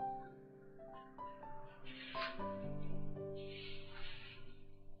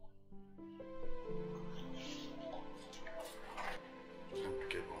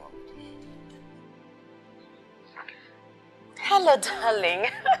 Hello, darling.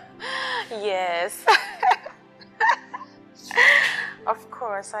 Yes. Of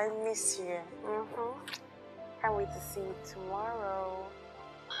course, I miss you. Can't wait to see you tomorrow.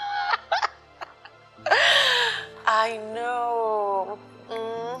 I know.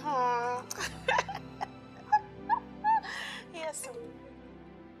 Yes.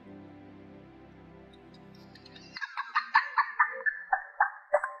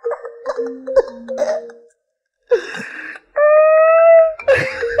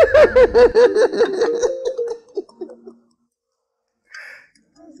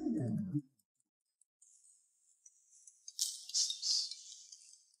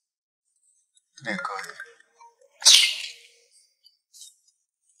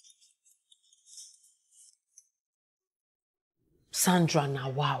 Sandra, now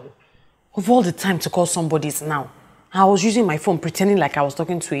wow. Of all the time to call somebody's now. I was using my phone pretending like I was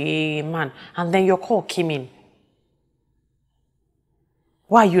talking to a man, and then your call came in.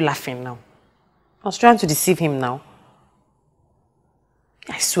 Why are you laughing now? I was trying to deceive him now.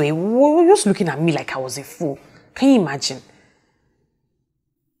 I swear, you were just looking at me like I was a fool. Can you imagine?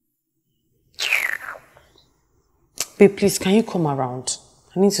 Babe, please, can you come around?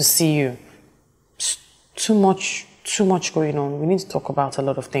 I need to see you. It's too much going on. We need to talk about a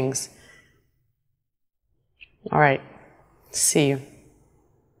lot of things. All right. See you.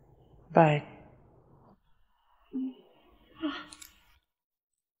 Bye.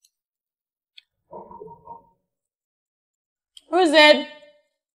 Who's it?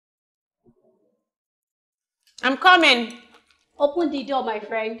 I'm coming. Open the door, my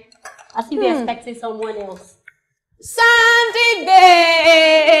friend. As if you're expecting someone else. Sandy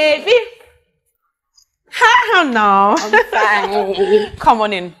baby. How now? I'm fine. Come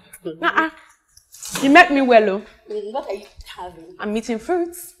on in. You met me well, oh. What are you having? I'm eating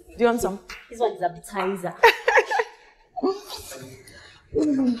fruits. Do you want some? This one is appetizer.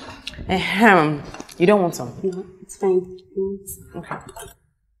 You don't want some? No, it's fine. Okay.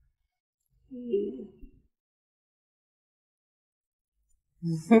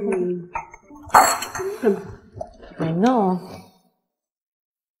 I know.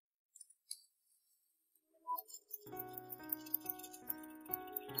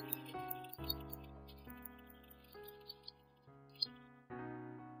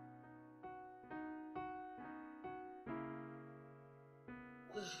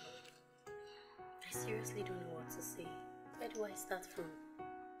 I seriously don't know what to say. Where do I start from?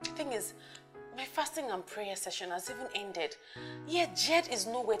 The thing is, my fasting and prayer session has even ended. Yet Jed is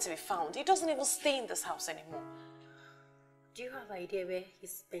nowhere to be found. He doesn't even stay in this house anymore. Do you have an idea where he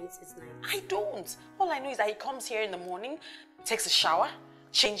spends his night? I don't. All I know is that he comes here in the morning, takes a shower,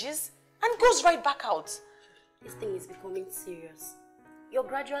 changes, and goes right back out. This thing is becoming serious. You're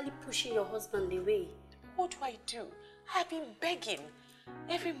gradually pushing your husband away. What do I do? I've been begging.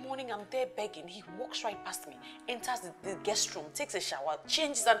 Every morning I'm there begging. He walks right past me, enters the guest room, takes a shower,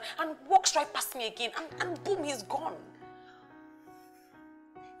 changes and walks right past me again, and boom, he's gone.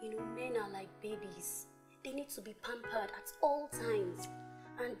 You know, men are like babies. They need to be pampered at all times.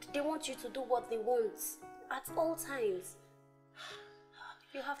 And they want you to do what they want at all times.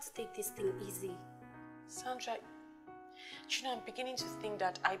 You have to take this thing easy. Sandra, you know, I'm beginning to think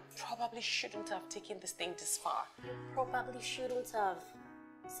that I probably shouldn't have taken this thing this far. You probably shouldn't have.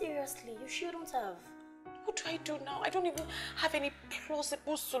 Seriously, you shouldn't have. What do I do now? I don't even have any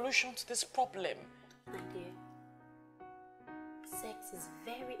plausible solution to this problem. My dear, sex is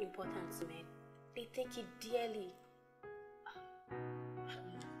very important to men. They take it dearly.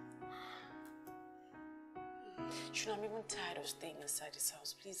 You know, I'm even tired of staying inside this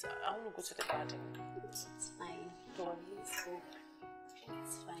house. Please, I want to go to the garden. It's fine. Don't worry.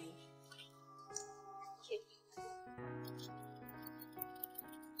 It's fine. Okay.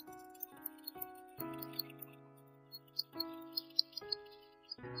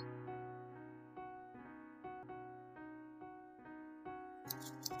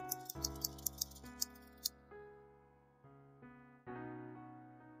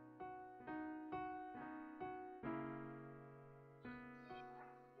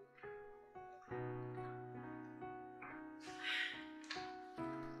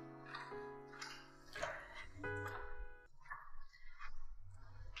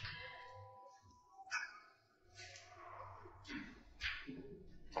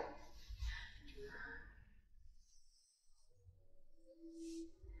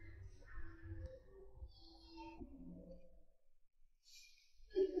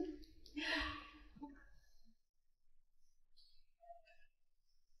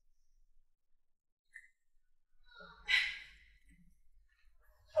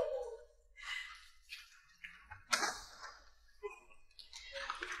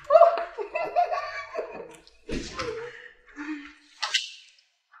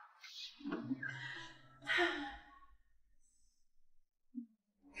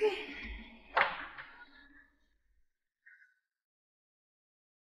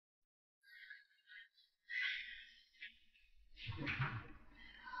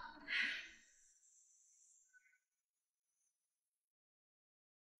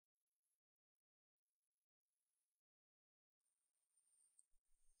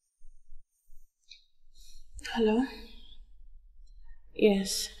 Hello?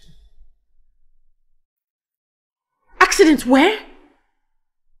 Yes. Accident where?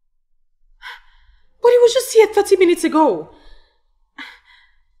 But he was just here 30 minutes ago.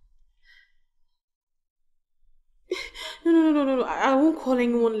 No. I won't call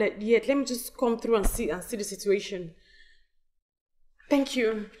anyone yet. Let me just come through and see the situation. Thank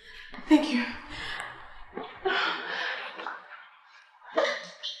you. Thank you.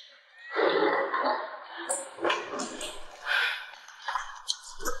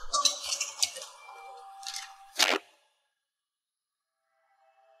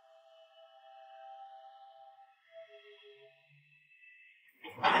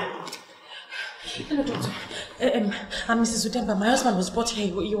 Hello, doctor. I'm Mrs. Udemba. My husband was brought here.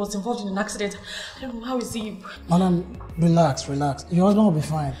 He was involved in an accident. I don't know, how is he? Madam, relax. Your husband will be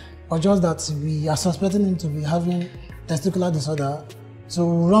fine. But just that we are suspecting him to be having testicular disorder. So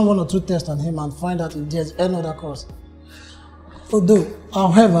we'll run 1 or 2 tests on him and find out if there's any other cause.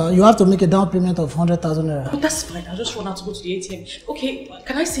 However, you have to make a down payment of 100,000 naira. Oh, that's fine. I'll just run out to go to the ATM. Okay,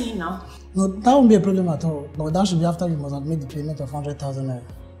 can I see him now? No, that won't be a problem at all. But that should be after you must have made the payment of 100,000 naira.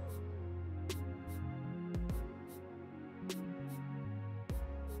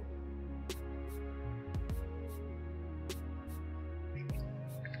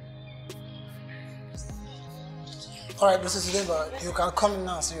 Alright, Mrs. Udemba, you can come in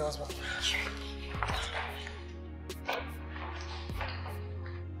now and see your husband.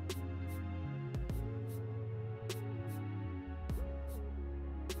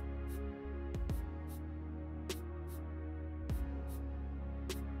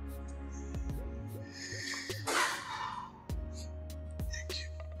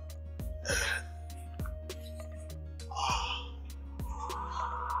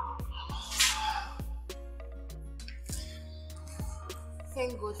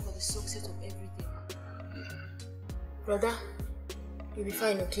 Thank God for the success of everything. Brother, you'll be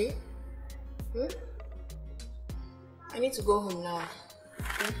fine, okay? I need to go home now.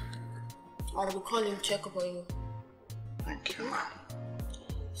 Okay? I will call him, check up on you. Thank you, ma'am.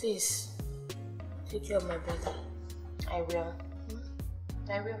 Please, take care of my brother. I will.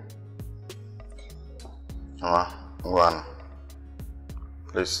 I will. Mama, Ngwan,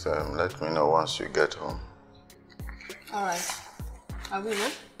 please let me know once you get home. Alright. I will,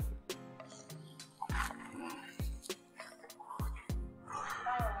 eh?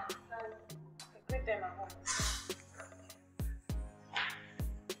 Greet them at home.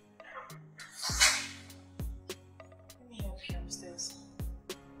 Let me help you upstairs.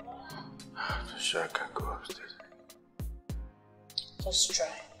 I'm sure I can go upstairs. Just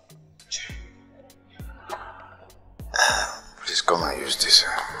try. Please come and use this.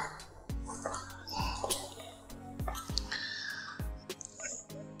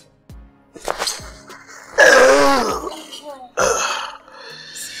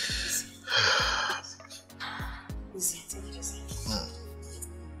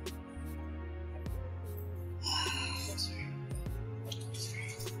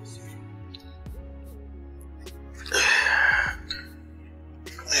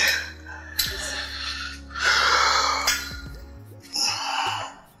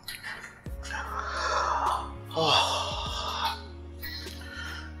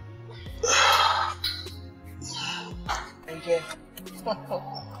 I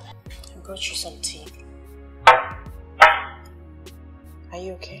brought you some tea. Are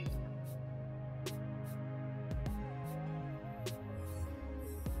you okay?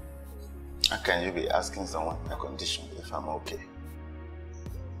 How can you be asking someone my condition if I'm okay?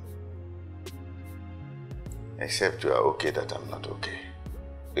 Except you are okay that I'm not okay.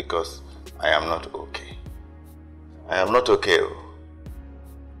 Because I am not okay. I am not okay.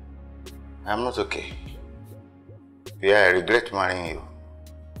 I am not okay. Yeah, I regret marrying you.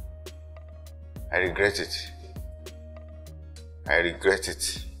 I regret it. I regret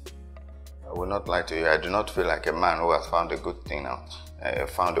it. I will not lie to you. I do not feel like a man who has found a good thing now.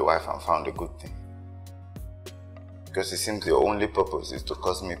 Found a wife and found a good thing. Because it seems your only purpose is to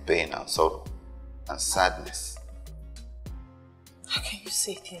cause me pain and sorrow and sadness. How can you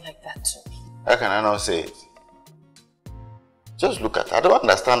say a thing like that to me? How can I not say it? Just look at it. I don't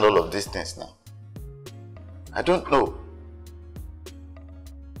understand all of these things now. I don't know.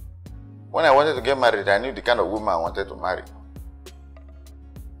 When I wanted to get married, I knew the kind of woman I wanted to marry.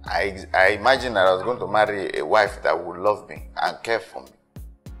 I imagined that I was going to marry a wife that would love me and care for me.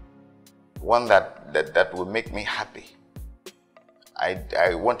 One that would make me happy.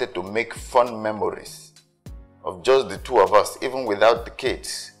 I wanted to make fun memories of just the two of us, even without the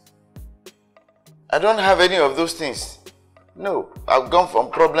kids. I don't have any of those things. No, I've gone from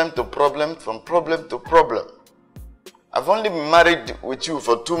problem to problem, from problem to problem. I've only been married with you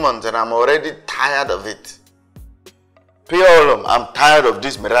for 2 months and I'm already tired of it. Pure, I'm tired of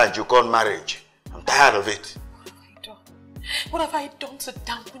this mirage you call marriage. I'm tired of it. What have I done to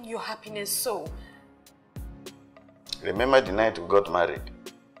dampen your happiness so? Remember the night we got married?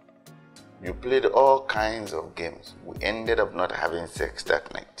 You played all kinds of games. We ended up not having sex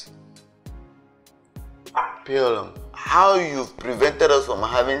that night. Pure, how you've prevented us from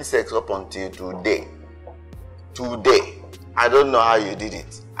having sex up until today. Today. I don't know how you did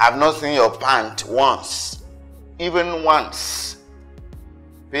it. I've not seen your pant once. Even once.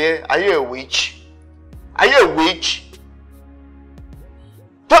 Pierre, are you a witch? Are you a witch?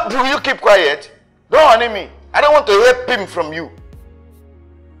 Will you keep quiet? Don't honey me. I don't want to hear pim from you.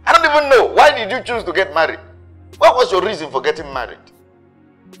 I don't even know. Why did you choose to get married? What was your reason for getting married?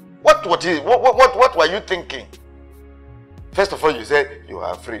 What were you thinking? First of all, you said you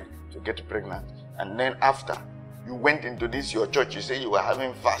were afraid to get pregnant. And then after, you went into this, your church, you say you were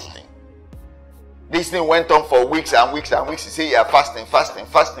having fasting. This thing went on for weeks and weeks and weeks. You say you are fasting. First,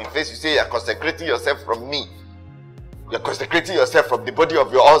 you say you are consecrating yourself from me. You are consecrating yourself from the body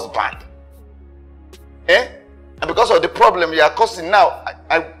of your husband. Eh? And because of the problem you are causing now,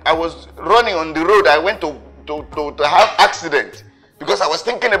 I was running on the road. I went to have accident because I was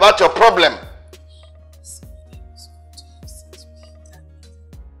thinking about your problem.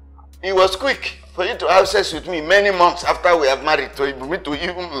 It was quick for you to have sex with me many months after we have married, to me to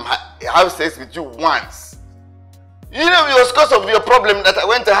even have sex with you once. You know, it was because of your problem that I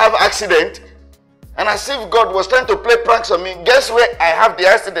went to have accident. And as if God was trying to play pranks on me. Guess where I have the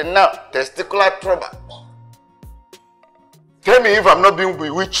accident now? Testicular trouble. Tell me if I'm not being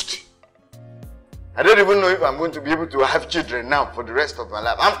bewitched. I don't even know if I'm going to be able to have children now for the rest of my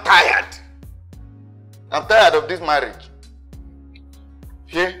life. I'm tired. I'm tired of this marriage.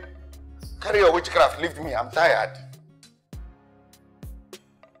 Yeah? Carry your witchcraft, leave me. I'm tired.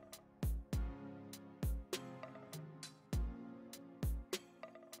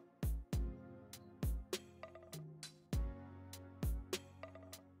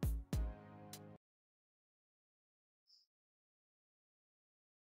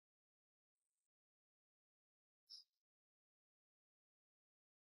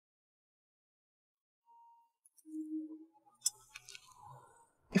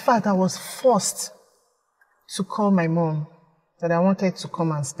 In fact, I was forced to call my mom that I wanted to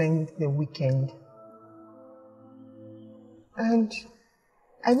come and spend the weekend. And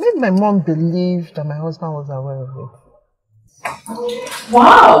I made my mom believe that my husband was aware of it.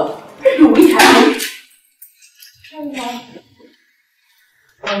 Wow! We have...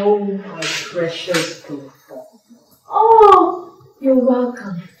 Oh, my precious daughter. Oh, you're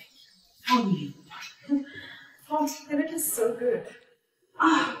welcome. How are you? Oh, the look is so good.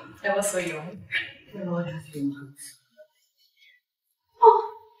 Ah, I was so young. The Lord has been good.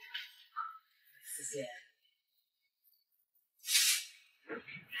 Oh, this is it.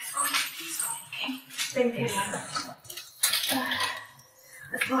 Okay. Thank you.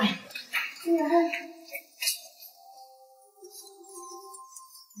 That's fine. Yeah.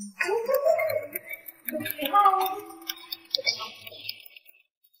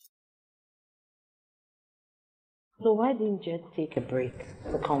 So why didn't you take a break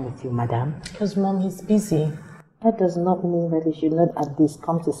to come with you, madam? Because mom, he's busy. That does not mean that he should not at least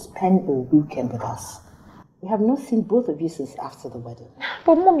come to spend a weekend with us. We have not seen both of you since after the wedding.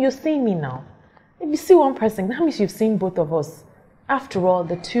 But mom, you're seeing me now. If you see one person, that means you've seen both of us. After all,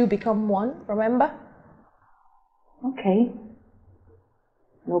 the two become one, remember? Okay.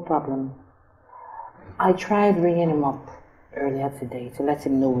 No problem. I tried ringing him up earlier today to let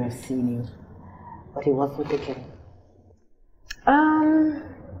him know we've seen you, but he wasn't picking.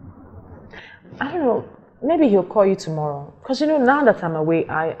 I don't know. Maybe he'll call you tomorrow. Because, you know, now that I'm away,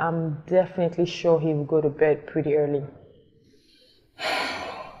 I am definitely sure he will go to bed pretty early.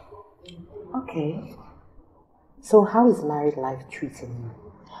 Okay. So how is married life treating you?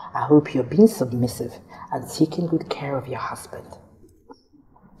 I hope you're being submissive and taking good care of your husband.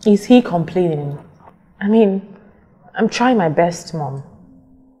 Is he complaining? I mean, I'm trying my best, Mom.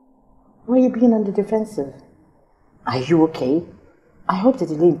 Why are you being on the defensive? Are you okay? I hope the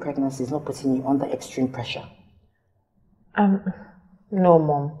delay in pregnancy is not putting you under extreme pressure. No,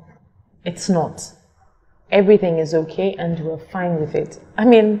 Mom. It's not. Everything is okay and we're fine with it. I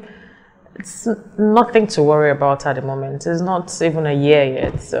mean, it's nothing to worry about at the moment. It's not even a year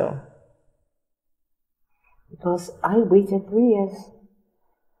yet, so... Because I waited 3 years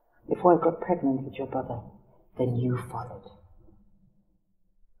before I got pregnant with your brother. Then you followed.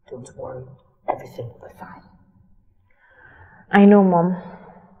 Don't worry. Everything will be fine. I know, Mom.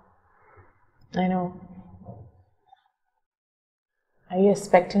 I know. Are you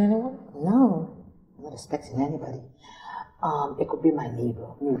expecting anyone? No, I'm not expecting anybody. It could be my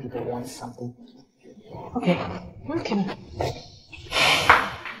neighbor. Maybe they want something. Okay. Okay.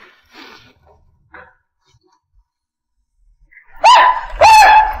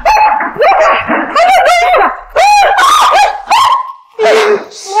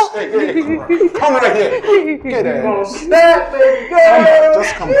 Hey, come right here. Get out. Step, baby girl.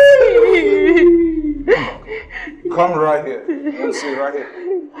 Just come. Come right here. Let me see, right here.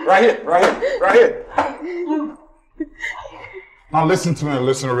 Right here, right here, right here. Now listen to me and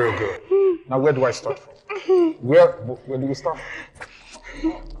listen real good. Now where do I start from? Where do we start?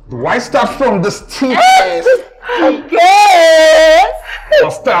 Do I start from this toothpaste? Yes.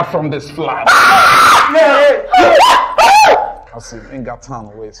 Or start from this fly? I see, ain't got time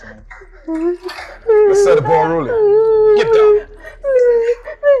to waste, man. Let's set the ball rolling. Get down.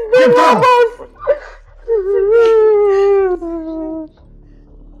 Get down.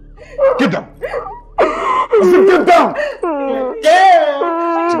 Get down. I said get down. Yeah.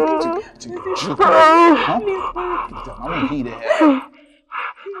 Huh? Get down. I want to heat it.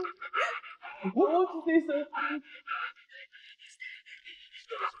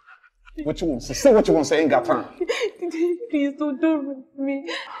 What you want to say? Say what you want to say. Ain't got time. Please don't do me.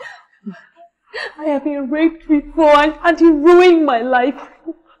 I have been raped before and he ruined my life.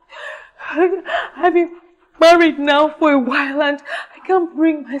 I've been married now for a while and I can't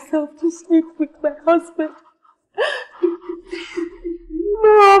bring myself to sleep with my husband.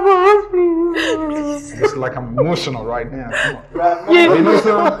 It's like I'm emotional right now. Come on. Yes. You know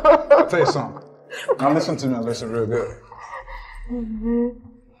something? I'll tell you something. Now listen to me and listen real good.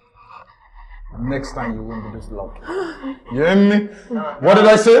 Next time you won't be this lucky. You hear me? What did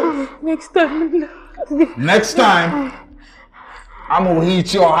I say? Next time. Next time, I'm gonna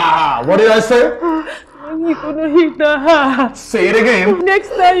hit your ha. What did I say? You're gonna hit the ha. Say it again. Next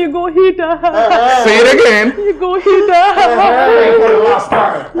time you go hit the ha. Say it again. You go hit the ha. For the last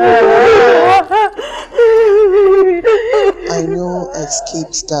time. I know I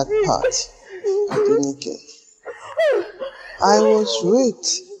skipped that part. I didn't get. I was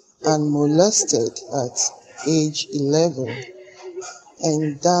raped and molested at age 11,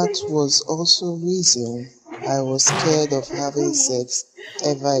 and that was also reason I was scared of having sex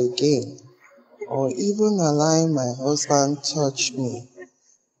ever again, or even allowing my husband touch me.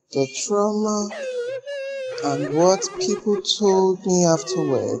 The trauma and what people told me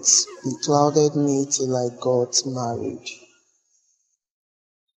afterwards beclouded me till I got married.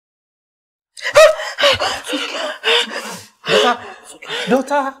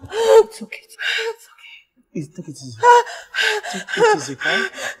 Daughter, it's okay. Please take it easy. Take it easy, okay?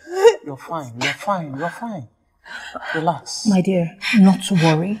 You're fine. Relax. My dear, not to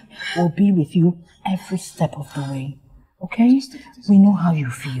worry. We'll be with you every step of the way. Okay? We know how you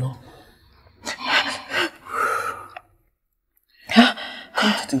feel.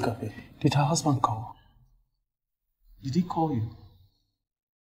 Come to think of it, did her husband call? Did he call you?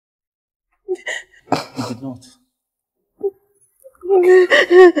 He did not.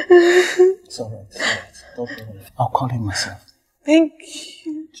 It's alright. Don't worry. I'll call him myself. Thank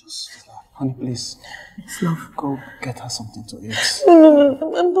you. Just relax. Honey, please. It's love. Go get her something to eat.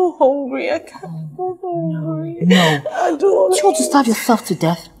 No, I'm not hungry. I can't. I'm not hungry. No. I don't. You want to starve yourself to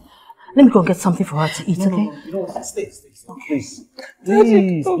death? Let me go get something for her to eat, okay? No. You know what? Stay. Please.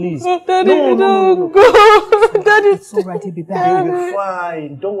 Daddy, Please. Daddy, No. go. Daddy, it's alright. You'll be back. You'll be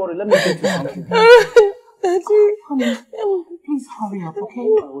fine. Don't worry. Let me get you something. Daddy. Honey, please hurry up, okay?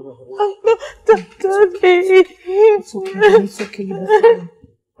 Daddy. It's okay, honey. It's okay. You'll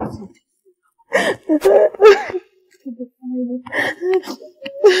be fine.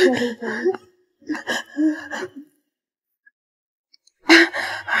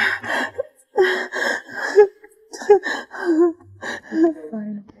 You'll be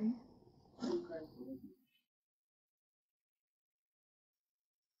fine, okay?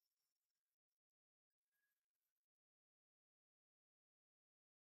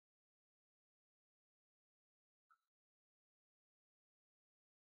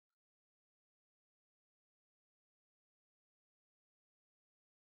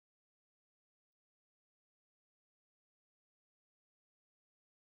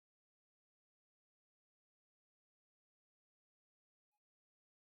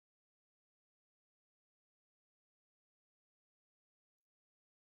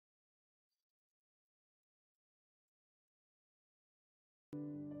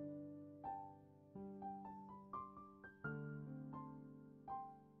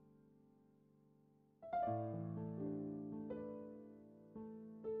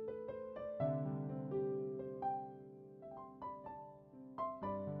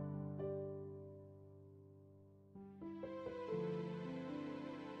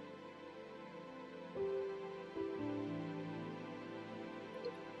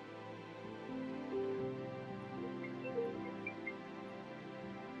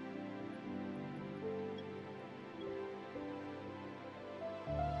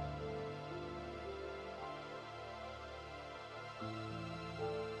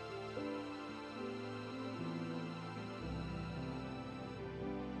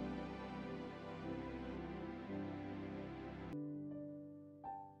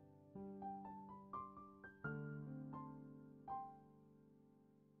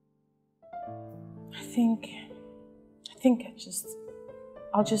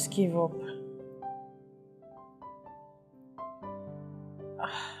 I'll just give up.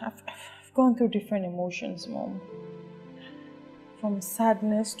 I've gone through different emotions, Mom. From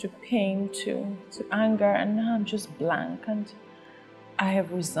sadness to pain to anger, and now I'm just blank and I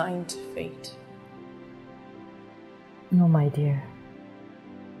have resigned to fate. No, my dear.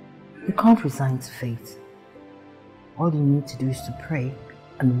 You can't resign to fate. All you need to do is to pray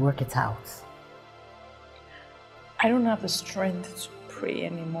and work it out. I don't have the strength to pray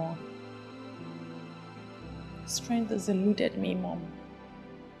anymore. Strength has eluded me, Mom.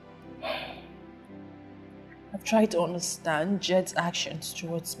 I've tried to understand Jed's actions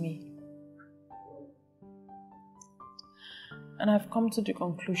towards me. And I've come to the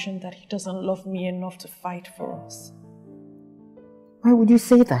conclusion that he doesn't love me enough to fight for us. Why would you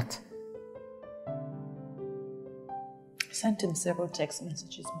say that? I sent him several text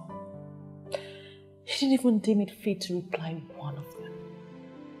messages, Mom. He didn't even deem it fit to reply one of them.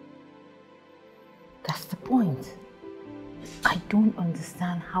 That's the point. I don't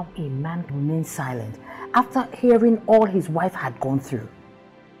understand how a man remains silent after hearing all his wife had gone through.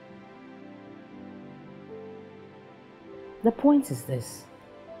 The point is this.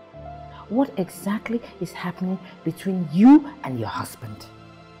 What exactly is happening between you and your husband?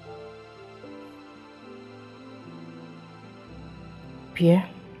 Pierre,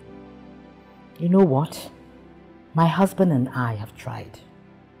 you know what? My husband and I have tried.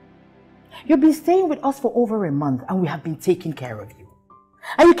 You've been staying with us for over a month and we have been taking care of you.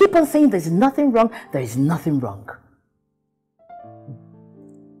 And you keep on saying there's nothing wrong, there is nothing wrong.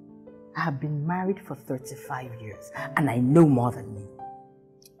 I have been married for 35 years and I know more than you.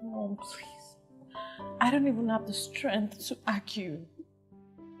 Mom, please. I don't even have the strength to argue.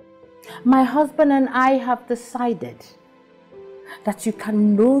 My husband and I have decided that you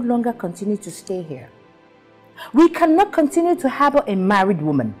can no longer continue to stay here. We cannot continue to harbor a married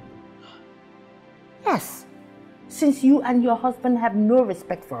woman. Yes, since you and your husband have no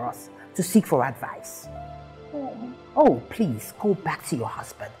respect for us to seek for advice. Mom. Oh, please go back to your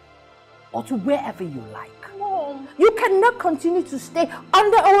husband or to wherever you like. Mom. You cannot continue to stay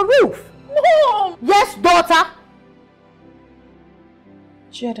under our roof. Mom. Yes, daughter.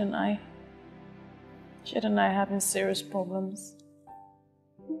 Jed and I are having serious problems.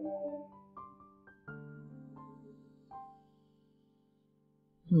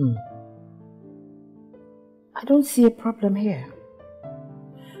 I don't see a problem here.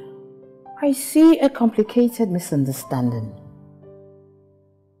 I see a complicated misunderstanding.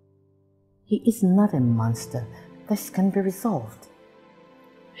 He is not a monster. This can be resolved.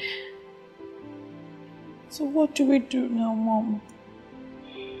 So what do we do now, Mom?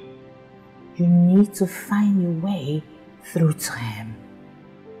 You need to find your way through to him.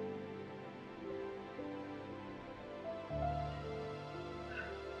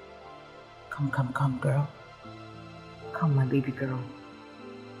 Come, girl. Come, my baby girl.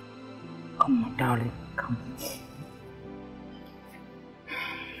 Come, my darling. Come.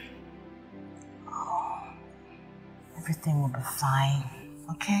 Oh, everything will be fine,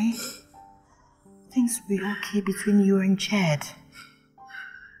 okay? Things will be okay between you and Jed.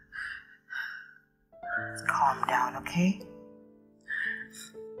 Calm down, okay?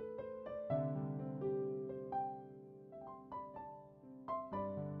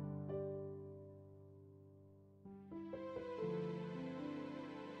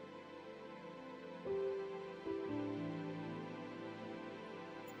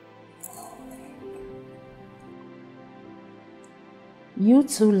 You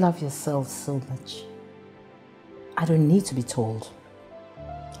two love yourselves so much. I don't need to be told.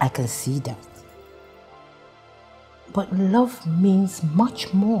 I can see that. But love means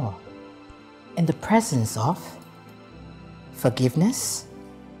much more in the presence of forgiveness,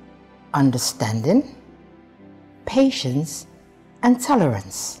 understanding, patience, and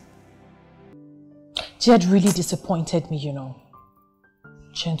tolerance. Jed really disappointed me, you know.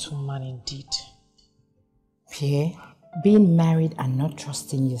 Gentleman indeed. Pierre, being married and not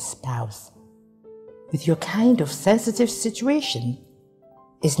trusting your spouse with your kind of sensitive situation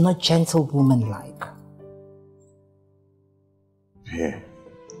is not gentlewoman-like. Pierre,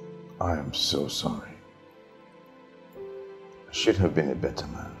 I am so sorry. I should have been a better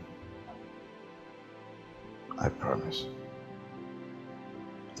man. I promise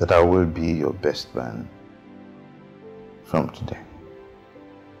that I will be your best man from today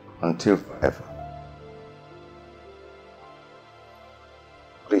until forever.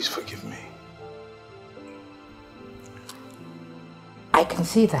 Please forgive me. I can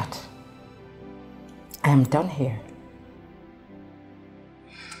see that. I am done here.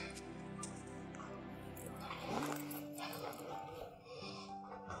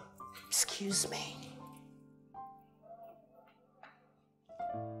 Excuse me.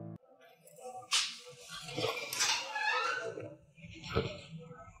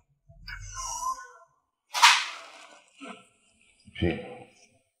 P.